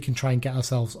know, and we can try and get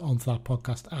ourselves onto that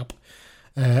podcast app,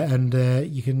 and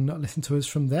you can listen to us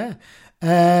from there.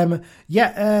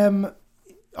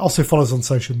 Also follow us on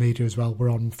social media as well.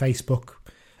 We're on Facebook,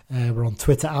 we're on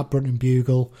Twitter at Brunton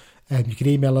Bugle, and you can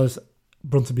email us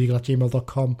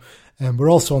bruntonbugle@gmail.com. We're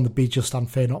also on the Be Just and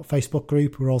Fear Not Facebook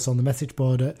group. We're also on the message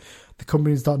board at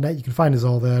thecompanies.net. You can find us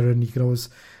all there, and you can always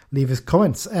leave us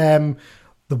comments.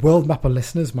 The world map of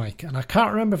listeners, Mike, and I can't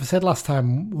remember if I said last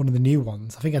time one of the new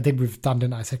ones. I think I did with Dan,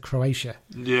 didn't I? I said Croatia.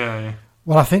 Yeah.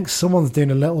 Well, I think someone's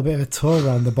doing a little bit of a tour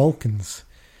around the Balkans.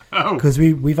 Oh. Because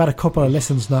we've had a couple of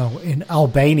listens now in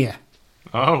Albania.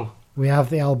 Oh. We have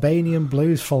the Albanian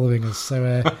Blues following us,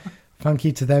 so thank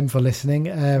you to them for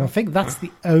listening. I think that's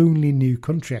the only new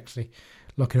country, actually,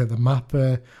 looking at the map.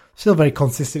 Still very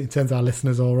consistent in terms of our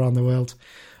listeners all around the world,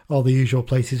 all the usual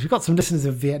places. We've got some listeners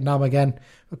in Vietnam again.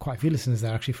 We've got quite a few listeners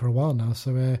there, actually, for a while now.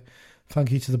 So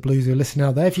thank you to the Blues who are listening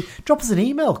out there. If you drop us an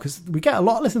email, because we get a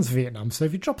lot of listens from Vietnam, so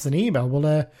if you drop us an email,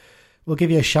 we'll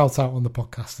give you a shout-out on the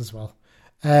podcast as well.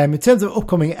 In terms of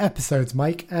upcoming episodes,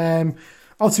 Mike,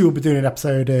 obviously we'll be doing an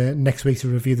episode next week to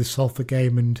review the Salford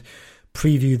game and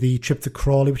preview the trip to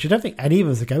Crawley, which I don't think any of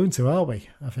us are going to, are we?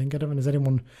 I don't think there's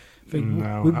anyone.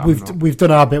 No, we've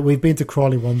done our bit. We've been to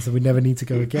Crawley once, and we never need to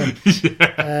go again.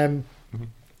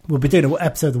 We'll be doing an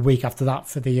episode the week after that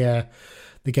for the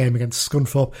game against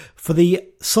Scunthorpe. For the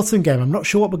Sutton game, I'm not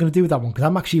sure what we're going to do with that one because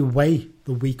I'm actually away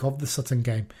the week of the Sutton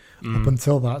game up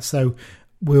until that. So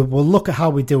we'll look at how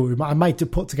we do it. I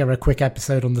might put together a quick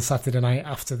episode on the Saturday night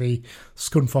after the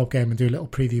Scunthorpe game and do a little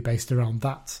preview based around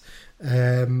that.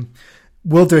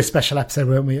 We'll do a special episode,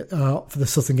 won't we, for the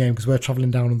Sutton game because we're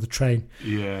travelling down on the train.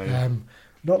 Yeah.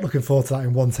 Not looking forward to that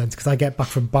in one sense because I get back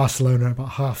from Barcelona at about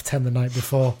 10:30 the night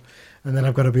before, and then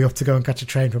I've got to be up to go and catch a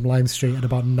train from Lime Street at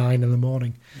about 9 in the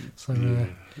morning. So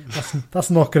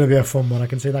that's not going to be a fun one. I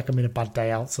can see that can be a bad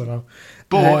day out. So,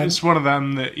 but it's one of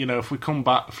them that if we come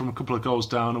back from a couple of goals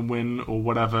down and win or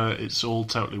whatever, it's all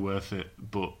totally worth it.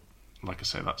 But like I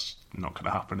say, that's not going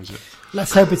to happen, is it?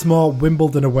 Let's hope it's more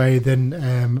Wimbledon away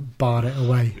than Barnet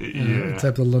away in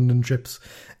terms of London trips.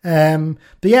 But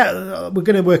yeah, we're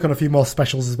going to work on a few more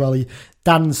specials as well.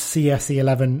 Dan's CSE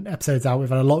 11 episodes out. We've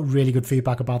had a lot of really good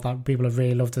feedback about that. People have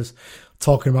really loved us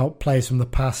talking about players from the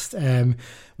past. We're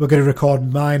going to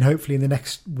record mine hopefully in the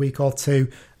next week or two.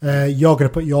 You're going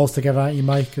to put yours together, aren't you,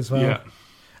 Mike, as well? Yeah.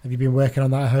 Have you been working on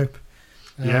that, I hope?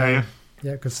 Yeah.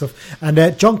 Yeah, good stuff. And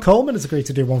John Coleman has agreed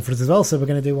to do one for us as well, so we're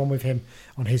going to do one with him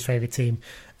on his favourite team,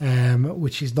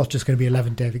 which is not just going to be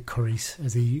 11 David Currys,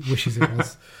 as he wishes it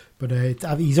was. But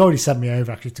he's already sent me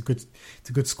over, actually, to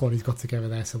good squad he's got together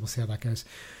there, so we'll see how that goes.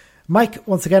 Mike,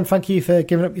 once again, thank you for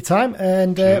giving up your time,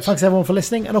 and thanks everyone for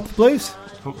listening, and up the Blues.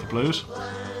 Up the Blues.